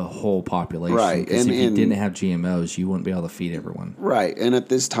the whole population. Right. Because if you didn't have GMOs, you wouldn't be able to feed everyone. Right. And at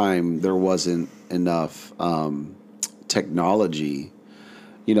this time, there wasn't enough technology.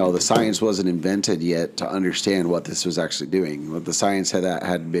 You know, the science wasn't invented yet to understand what this was actually doing. What the science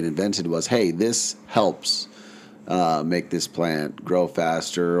had been invented was, hey, this helps make this plant grow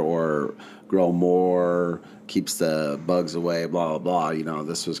faster or grow more, keeps the bugs away, blah, blah, blah. You know,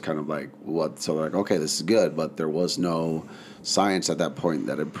 this was kind of like so like, okay, this is good, but there was no science at that point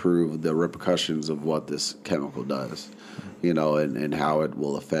that improved the repercussions of what this chemical does, you know, and how it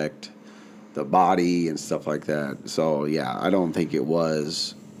will affect the body and stuff like that. So, yeah, I don't think it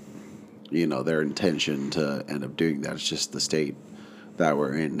was, you know, their intention to end up doing that. It's just the state that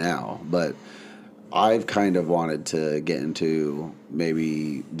we're in now. But I've kind of wanted to get into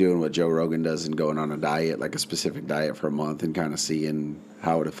maybe doing what Joe Rogan does and going on a diet, like a specific diet for a month, and kind of seeing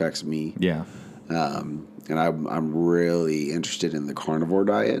how it affects me. Yeah. And I'm really interested in the carnivore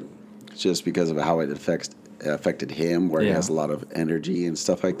diet, just because of how it affected him, where he has a lot of energy and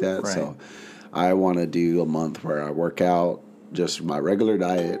stuff like that. Right. So I want to do a month where I work out just my regular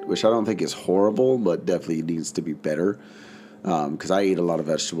diet, which I don't think is horrible, but definitely needs to be better, because I eat a lot of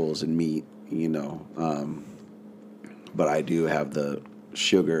vegetables and meat, you know, but I do have the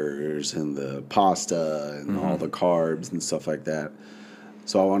sugars and the pasta and all the carbs and stuff like that.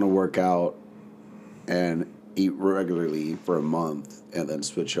 So I want to work out and eat regularly for a month and then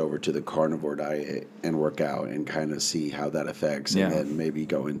switch over to the carnivore diet and work out and kind of see how that affects. And then maybe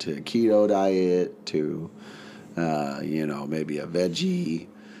go into a keto diet to, you know, maybe a veggie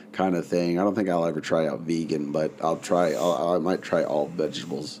kind of thing. I don't think I'll ever try out vegan, but I might try all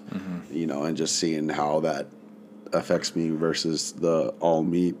vegetables, you know, and just seeing how that affects me versus the all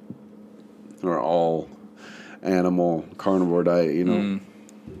meat or all animal carnivore diet, you know.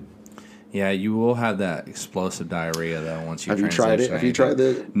 Yeah, you will have that explosive diarrhea though once you Have you tried it? Have you tried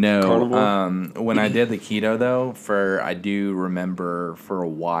the carnivore? When I did the keto though, I do remember for a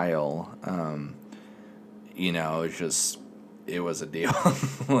while, you know, it was a deal.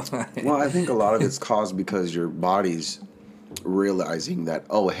 Well, I think a lot of it's caused because your body's realizing that,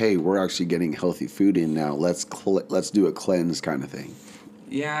 oh, hey, we're actually getting healthy food in now. Let's do a cleanse kind of thing.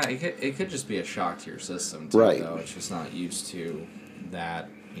 Yeah, it could just be a shock to your system too, right. Though. It's just not used to that,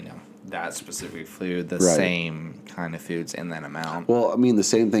 you know, that specific food, the same kind of foods in that amount. Well, I mean, the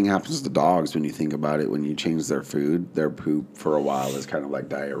same thing happens to dogs when you think about it. When you change their food, their poop for a while is kind of like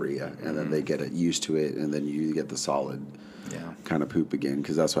diarrhea, and then they get used to it, and then you get the solid kind of poop again.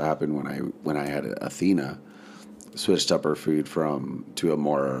 Because that's what happened when I had Athena, switched up her food to a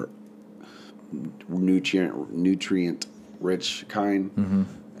more nutrient rich kind,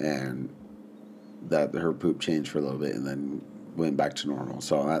 and that her poop changed for a little bit, and then went back to normal.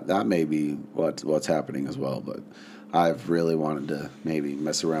 So that may be what's happening as well. But I've really wanted to maybe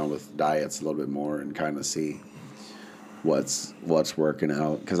mess around with diets a little bit more and kind of see what's working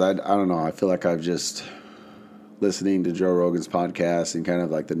out. Because I don't know. I feel like I've just listening to Joe Rogan's podcast and kind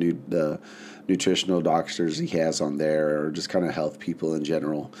of like the nutritional doctors he has on there, or just kind of health people in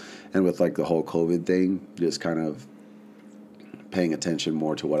general. And with like the whole COVID thing, just kind of paying attention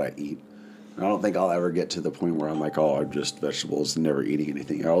more to what I eat. And I don't think I'll ever get to the point where I'm like, oh, I'm just vegetables and never eating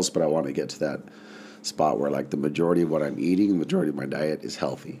anything else. But I want to get to that spot where like the majority of what I'm eating, the majority of my diet is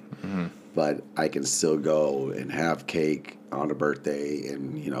healthy. Mm-hmm. But I can still go and have cake on a birthday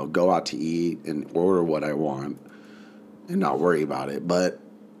and, you know, go out to eat and order what I want and not worry about it. But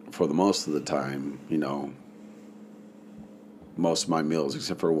for the most of the time, you know, most of my meals,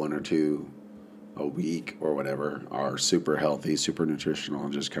 except for 1 or 2 a week or whatever, are super healthy, super nutritional,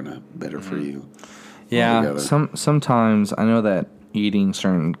 and just kind of better for you. Yeah, sometimes I know that eating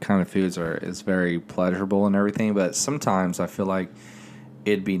certain kind of foods is very pleasurable and everything, but sometimes I feel like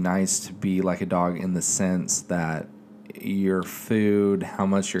it'd be nice to be like a dog in the sense that your food, how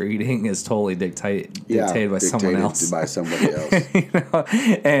much you're eating, is totally dictated by someone else. By somebody else. You know?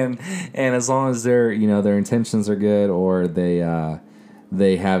 And as long as their intentions are good, or they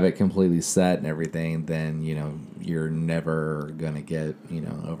have it completely set and everything, then you're never gonna get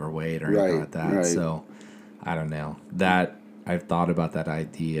overweight or anything like that. Right. So I don't know that. I've thought about that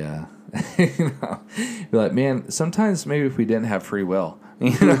idea. Be like, man, sometimes maybe if we didn't have free will,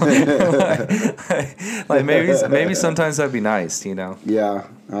 like maybe sometimes that'd be nice, Yeah,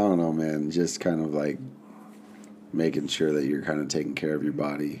 I don't know, man. Just kind of like making sure that you're kind of taking care of your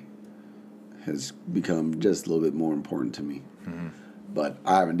body has become just a little bit more important to me. Mm-hmm. But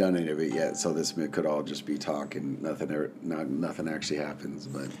I haven't done any of it yet, so this could all just be talk and nothing actually happens.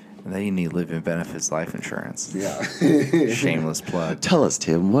 But and then you need Living Benefits life insurance. Yeah. Shameless plug. Tell us,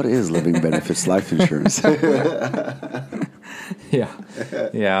 Tim, what is Living Benefits life insurance? Yeah,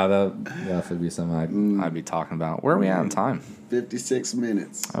 that would be something I'd be talking about. Where are we at in time? 56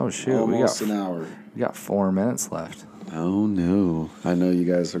 minutes. Oh shoot, almost an hour. We got 4 minutes left. Oh no, I know you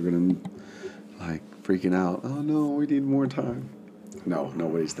guys are gonna like freaking out. Oh no, we need more time. No,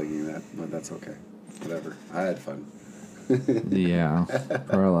 nobody's thinking that, but that's okay. Whatever. I had fun. Yeah.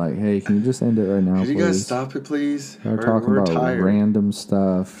 Or like, hey, can you just end it right now, please? Could you guys stop it, please? We're talking about tired. Random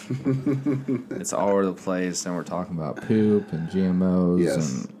stuff. It's all over the place, and we're talking about poop and GMOs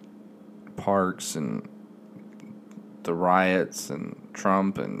and parks and the riots and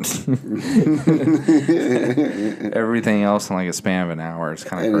Trump and everything else in like a span of an hour. It's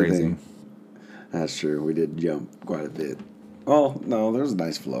kind of crazy. That's true. We did jump quite a bit. Oh, no, there's a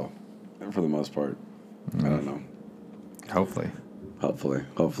nice flow for the most part. I don't know. Hopefully.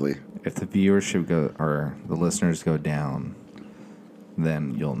 If the viewership or the listeners go down,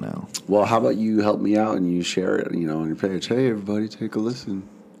 then you'll know. Well, how about you help me out and you share it, on your page. Hey, everybody, take a listen.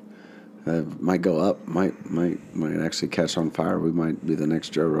 Might go up. Might actually catch on fire. We might be the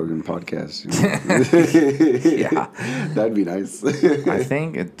next Joe Rogan podcast. Yeah, that'd be nice. I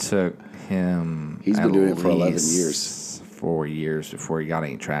think it took him. He's been doing it for 11 years. 4 years before he got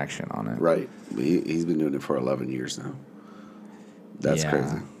any traction on it. Right. He's been doing it for 11 years now. That's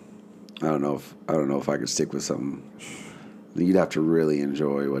crazy. I don't know if I could stick with something. You'd have to really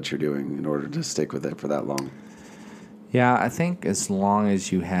enjoy what you're doing in order to stick with it for that long. Yeah, I think as long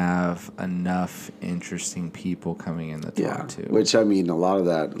as you have enough interesting people coming in to talk to. Which, I mean, a lot of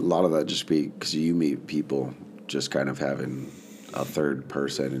that just be because you meet people just kind of having a third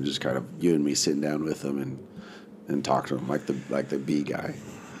person and just kind of you and me sitting down with them and talk to them like the B guy.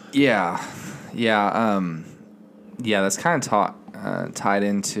 Yeah. That's kind of tied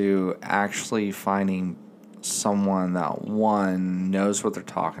into actually finding someone that, one, knows what they're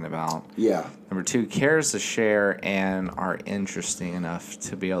talking about. Yeah. Number 2, cares to share and are interesting enough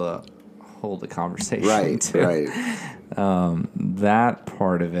to be able to hold the conversation. Right, too. Right. That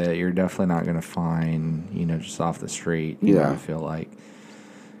part of it, you're definitely not going to find, just off the street. I feel like.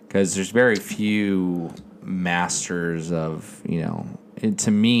 Because there's very few masters of,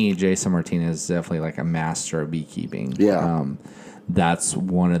 to me, Jason Martinez is definitely like a master of beekeeping. Yeah. That's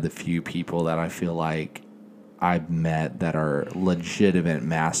one of the few people that I feel like I've met that are legitimate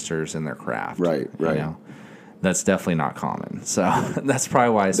masters in their craft. Right. That's definitely not common. So that's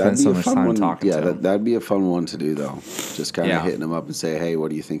probably why I spend so much time talking to them. Yeah, that'd be a fun one to do, though. Just kind of hitting them up and say, hey,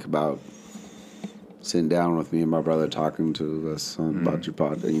 what do you think about sitting down with me and my brother talking to us about your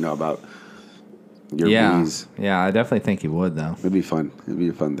pod, about your bees. Yeah, I definitely think you would, though. It'd be fun. It'd be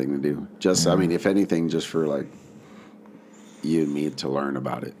a fun thing to do. Just, I mean, if anything, just for, like, you and me to learn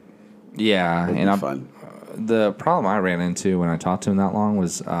about it. Yeah. It'd be fun. The problem I ran into when I talked to him that long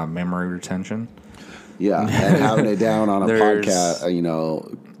was memory retention. Yeah, and having it down on a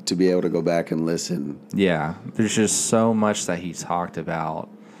podcast, to be able to go back and listen. Yeah, there's just so much that he talked about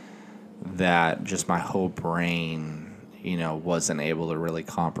that just my whole brain, wasn't able to really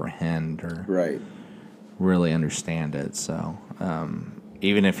comprehend or really understand it. So,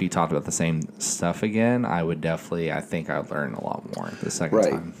 even if he talked about the same stuff again, I think I'd learn a lot more the second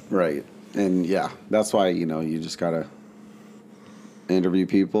time. Right. And yeah, that's why, you just got to interview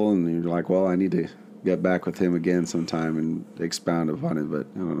people and you're like, well, I need to get back with him again sometime and expound upon it. But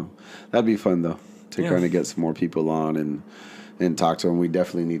I don't know. That'd be fun, though, to kind of get some more people on and talk to them. We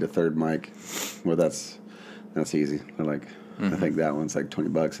definitely need a third mic. Well, that's easy. I think that one's like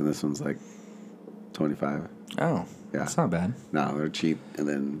 $20 and this one's like $25. Oh, yeah. That's not bad. No, they're cheap. And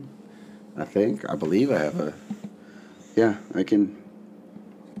then I believe I have I can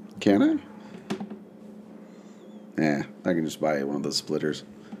I? Yeah, I can just buy one of those splitters.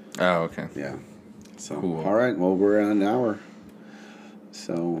 Oh, okay. Yeah. So, cool. All right. Well, we're at an hour.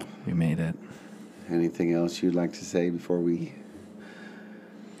 So. We made it. Anything else you'd like to say before we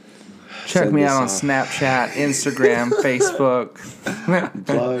check me out on Snapchat, Instagram, Facebook?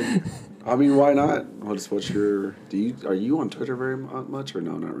 Plug. I mean, why not? What's your? Are you on Twitter very much or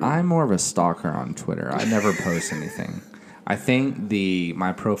no? Not really. I'm more of a stalker on Twitter. I never post anything. I think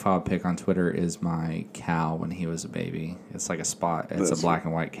my profile pic on Twitter is my cow when he was a baby. It's like a spot. It's a black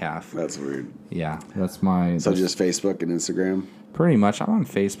and white calf. That's weird. Yeah, that's my. So just Facebook and Instagram. Pretty much, I'm on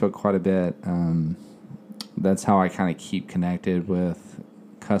Facebook quite a bit. That's how I kind of keep connected with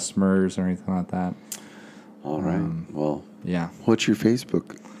customers or anything like that. All right. Well. Yeah. What's your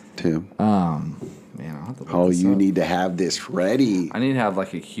Facebook, Tim? Man, I'll have to look this you up. need to have this ready. I need to have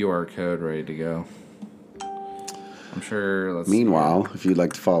like a QR code ready to go. I'm sure. Meanwhile, if you'd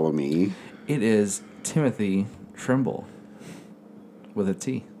like to follow me, it is Timothy Trimble with a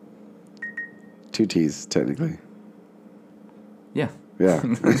T. 2 T's technically. Yeah. Yeah.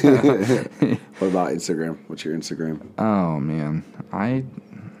 What about Instagram? What's your Instagram? Oh man, I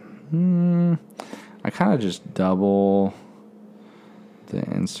kind of just double the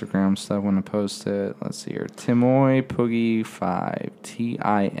Instagram stuff when I post it. Let's see here, Timoy Poogie 5,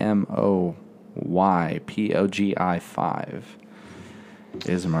 TIMOYPOGI 5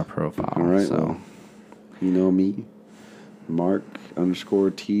 is my profile. All right. So well, you know me,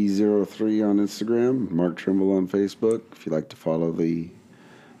 Mark_T03 on Instagram, Mark Trimble on Facebook. If you'd like to follow the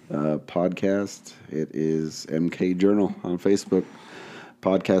podcast, it is MK Journal on Facebook.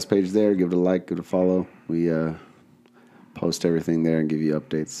 Podcast page there. Give it a like, give it a follow. We post everything there and give you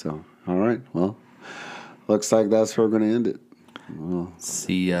updates. So, all right. Well, looks like that's where we're going to end it. We'll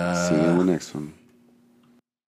see ya. See you in the next one.